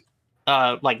like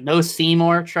no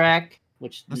Seymour track.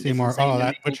 Which Seymour,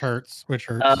 which hurts.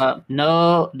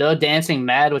 No Dancing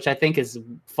Mad, which I think is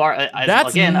far.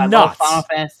 That's nuts. I love Final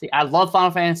Fantasy. I love Final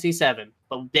Fantasy VII,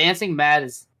 but Dancing Mad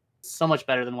is so much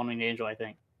better than One Winged Angel, I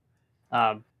think.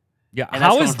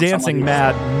 How is Dancing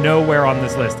Mad nowhere on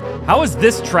this list? How is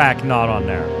this track not on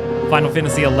there? Final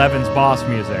Fantasy XI's boss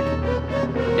music.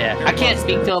 Yeah, I can't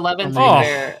speak to 11.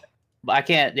 I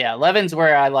can't. Yeah, 11's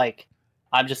where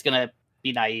I'm just gonna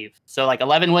be naive. So like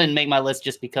 11 wouldn't make my list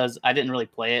just because I didn't really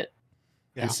play it.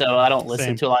 Yeah. And so I don't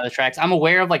listen to a lot of the tracks. I'm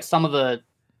aware of like some of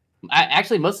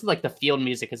most of like the field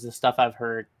music is the stuff I've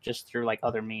heard just through like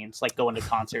other means, like going to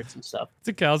concerts and stuff.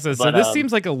 Cal says, so this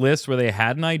seems like a list where they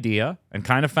had an idea and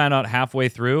kind of found out halfway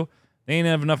through they didn't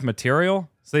have enough material.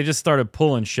 So they just started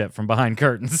pulling shit from behind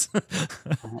curtains.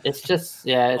 It's just,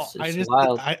 it's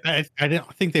wild. I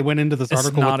didn't think they went into this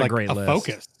article with like a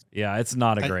focus. Yeah, it's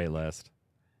not a great list.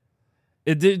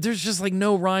 There's just like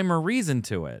no rhyme or reason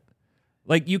to it.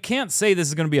 Like you can't say this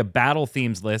is going to be a battle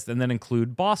themes list and then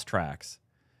include boss tracks.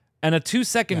 And a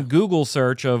 2-second Google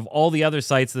search of all the other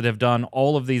sites that have done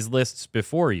all of these lists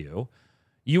before you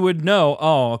would know,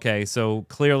 oh, okay, so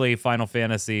clearly Final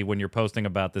Fantasy, when you're posting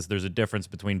about this, there's a difference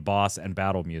between boss and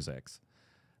battle musics.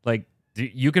 Like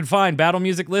you can find battle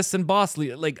music lists and boss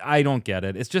like I don't get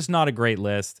it. It's just not a great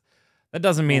list. That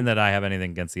doesn't mean that I have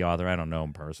anything against the author. I don't know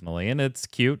him personally. And it's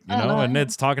cute, and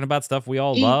it's talking about stuff we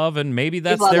all love. And maybe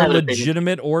that's their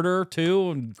legitimate order, too.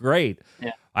 And great.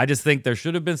 Yeah. I just think there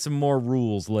should have been some more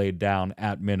rules laid down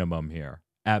at minimum here.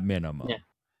 At minimum. Yeah,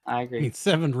 I agree.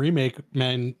 7 remake,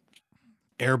 man.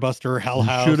 Airbuster, Hell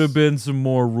House. Should have been some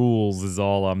more rules is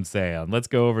all I'm saying. Let's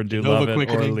go over and do Love It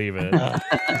or Leave It. Give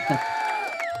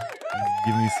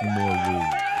me some more rules.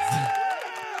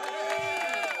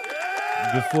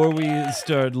 Before we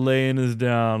start laying this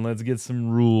down, let's get some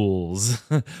rules.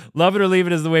 Love It or Leave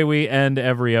It is the way we end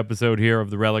every episode here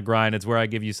of the Relic Grind. It's where I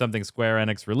give you something Square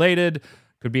Enix related.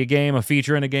 Could be a game, a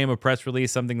feature in a game, a press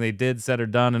release, something they did, said, or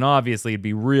done. And obviously, it'd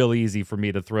be real easy for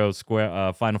me to throw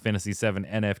Final Fantasy VII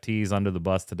NFTs under the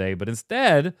bus today. But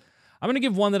instead, I'm going to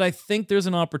give one that I think there's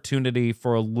an opportunity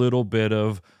for a little bit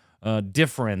of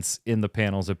difference in the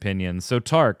panel's opinion. So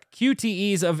Tark,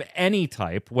 QTEs of any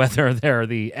type, whether they're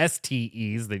the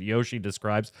STEs that Yoshi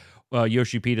describes,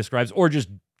 Yoshi P describes, or just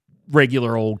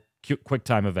regular old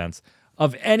QuickTime events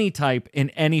of any type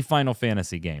in any Final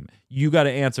Fantasy game, you got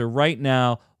to answer right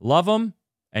now. Love them,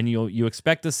 and you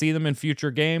expect to see them in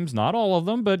future games. Not all of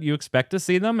them, but you expect to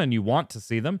see them, and you want to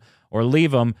see them, or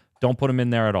leave them. Don't put them in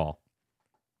there at all.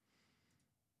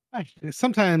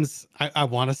 Sometimes I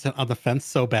want to sit on the fence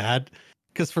so bad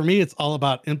because for me it's all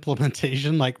about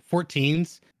implementation. Like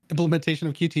 14's implementation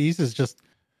of QTEs is just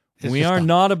we are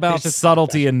not about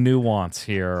subtlety and nuance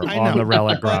here on the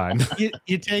Relic Grind.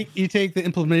 you take the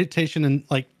implementation in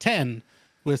like 10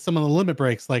 with some of the limit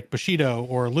breaks like Bushido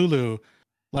or Lulu,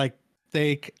 like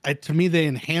to me they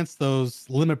enhance those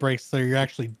limit breaks so you're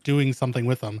actually doing something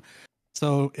with them.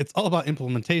 So it's all about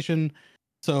implementation.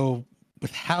 So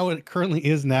with how it currently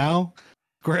is now,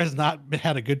 Square has not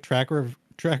had a good track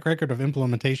record of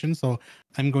implementation, so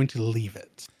I'm going to leave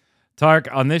it. Tark,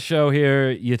 on this show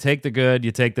here, you take the good,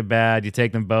 you take the bad, you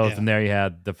take them both, and there you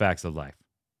had the facts of life.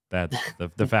 That's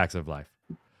the facts of life.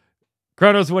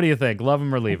 Kronos, what do you think? Love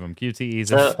them or leave them?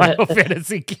 QTEs and Final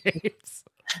Fantasy games.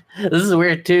 This is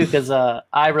weird too, because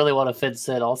I really want to fit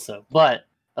Sid also, but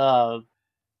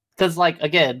because like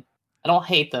again, I don't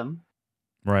hate them,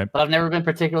 Right. but I've never been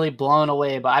particularly blown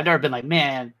away. But I've never been like,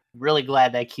 man, really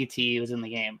glad that QTE was in the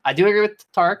game. I do agree with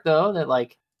Tark though that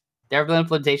like there have been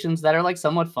implementations that are like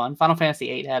somewhat fun. Final Fantasy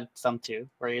VIII had some too,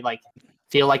 where you like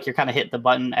feel like you're kind of hitting the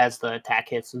button as the attack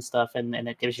hits and stuff, and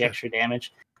it gives you extra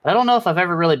damage. But I don't know if I've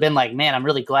ever really been like, man, I'm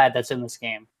really glad that's in this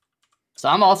game. So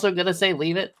I'm also gonna say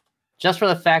leave it, just for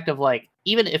the fact of like,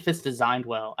 even if it's designed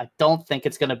well, I don't think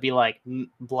it's gonna be like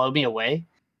blow me away.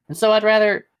 And so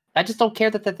I just don't care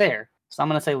that they're there. So I'm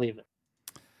gonna say leave it.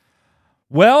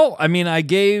 Well, I mean, I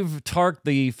gave Tark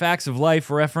the Facts of Life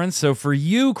reference. So for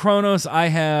you, Kronos, I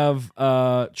have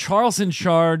Charles in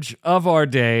charge of our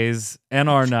days and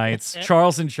our nights,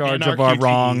 Charles in charge of our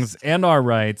wrongs and our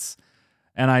rights.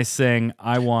 And I sing,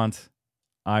 I want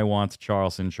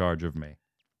Charles in charge of me.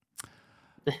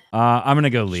 I'm going to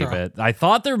go leave it. I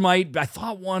thought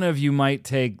one of you might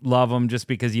take Love Them just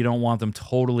because you don't want them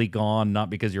totally gone, not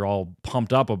because you're all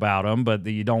pumped up about them, but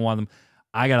you don't want them.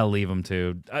 I got to leave them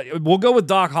too. We'll go with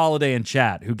Doc Holliday in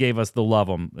chat, who gave us the Love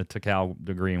Them. Takal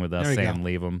agreeing with us, saying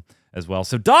leave them as well.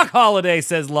 So Doc Holliday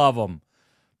says love them.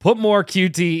 Put more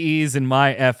QTEs in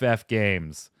my FF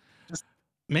games. Just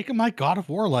make them like God of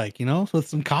War like, with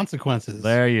some consequences.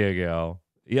 There you go.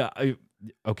 Yeah.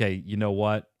 Okay, you know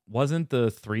what? Wasn't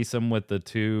the threesome with the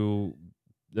two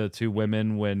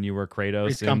women when you were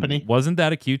Kratos? Company. Wasn't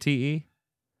that a QTE?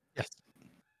 Yes.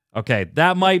 Okay,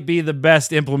 that might be the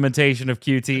best implementation of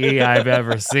QTE I've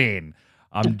ever seen.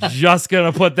 I'm just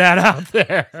gonna put that out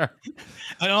there.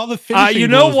 And all the finishing you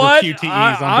know what?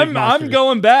 I'm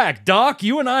going back. Doc,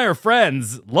 you and I are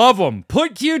friends. Love them.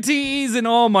 Put QTEs in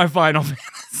all my Final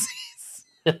Fantasies.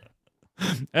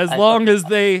 As long as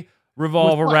they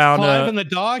revolve around Clive and the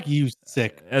dog, you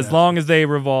sick. As long as they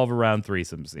revolve around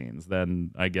threesome scenes,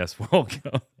 then I guess we'll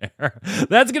go there.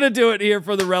 That's gonna do it here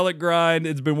for the Relic Grind.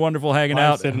 It's been wonderful hanging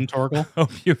out. Sid and Torgal.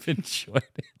 Hope you've enjoyed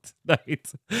it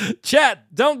tonight.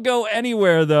 Chat, don't go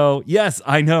anywhere though. Yes,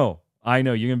 I know.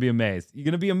 You're gonna be amazed. You're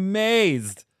gonna be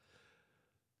amazed.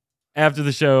 After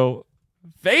the show,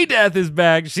 Faye Death is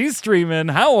back. She's streaming.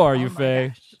 How are you, Faye?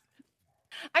 Gosh.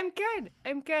 I'm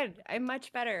good. I'm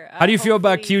much better. How do you feel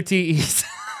about QTEs?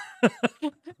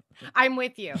 I'm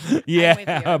with you.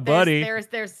 Yeah, buddy.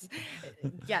 There's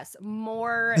yes,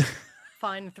 more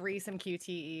fun threesome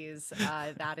QTEs.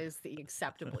 That is the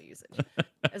acceptable usage.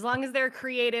 As long as they're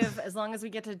creative, as long as we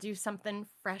get to do something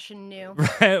fresh and new.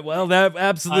 Right. Well, that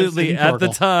absolutely at the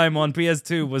time on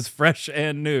PS2 was fresh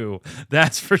and new.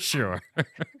 That's for sure.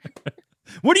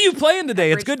 What are you playing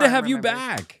today? It's good to have you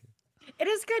back. It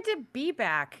is good to be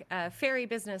back. Fairy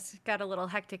business got a little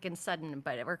hectic and sudden,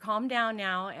 but we're calmed down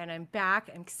now, and I'm back.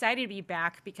 I'm excited to be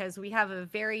back because we have a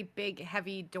very big,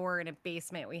 heavy door in a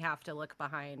basement we have to look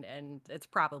behind, and it's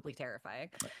probably terrifying.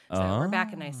 So we're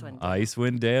back in Icewind Dale.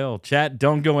 Icewind Dale. Chat,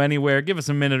 don't go anywhere. Give us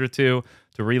a minute or two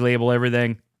to relabel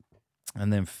everything,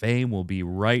 and then Faye will be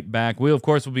right back. We, of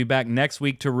course, will be back next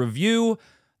week to review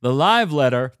the live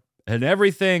letter and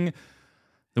everything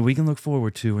that we can look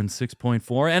forward to in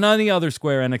 6.4 and any other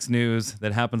Square Enix news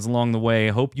that happens along the way.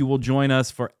 Hope you will join us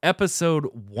for episode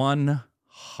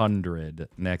 100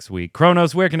 next week.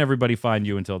 Kronos, where can everybody find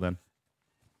you until then?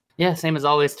 Yeah, same as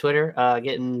always, Twitter.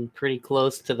 Getting pretty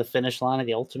close to the finish line of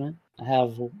the Ultimate. We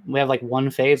have like one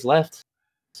phase left.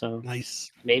 So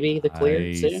nice. Maybe the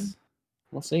clear soon.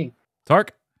 We'll see.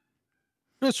 Tark?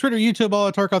 It's Twitter, YouTube, all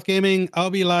at Tarkoff Gaming. I'll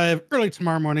be live early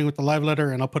tomorrow morning with the live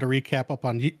letter, and I'll put a recap up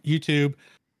on YouTube.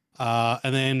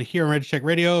 And then here on Red Check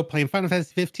Radio, playing Final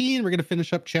Fantasy 15, we're going to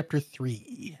finish up Chapter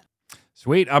 3.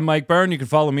 Sweet. I'm Mike Byrne. You can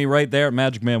follow me right there at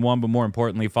MagicMan1, but more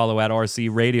importantly, follow at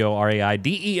RC Radio,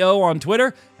 RAIDEO on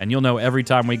Twitter, and you'll know every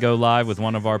time we go live with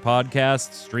one of our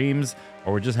podcasts, streams,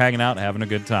 or we're just hanging out and having a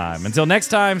good time. Until next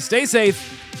time, stay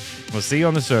safe. We'll see you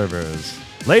on the servers.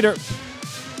 Later.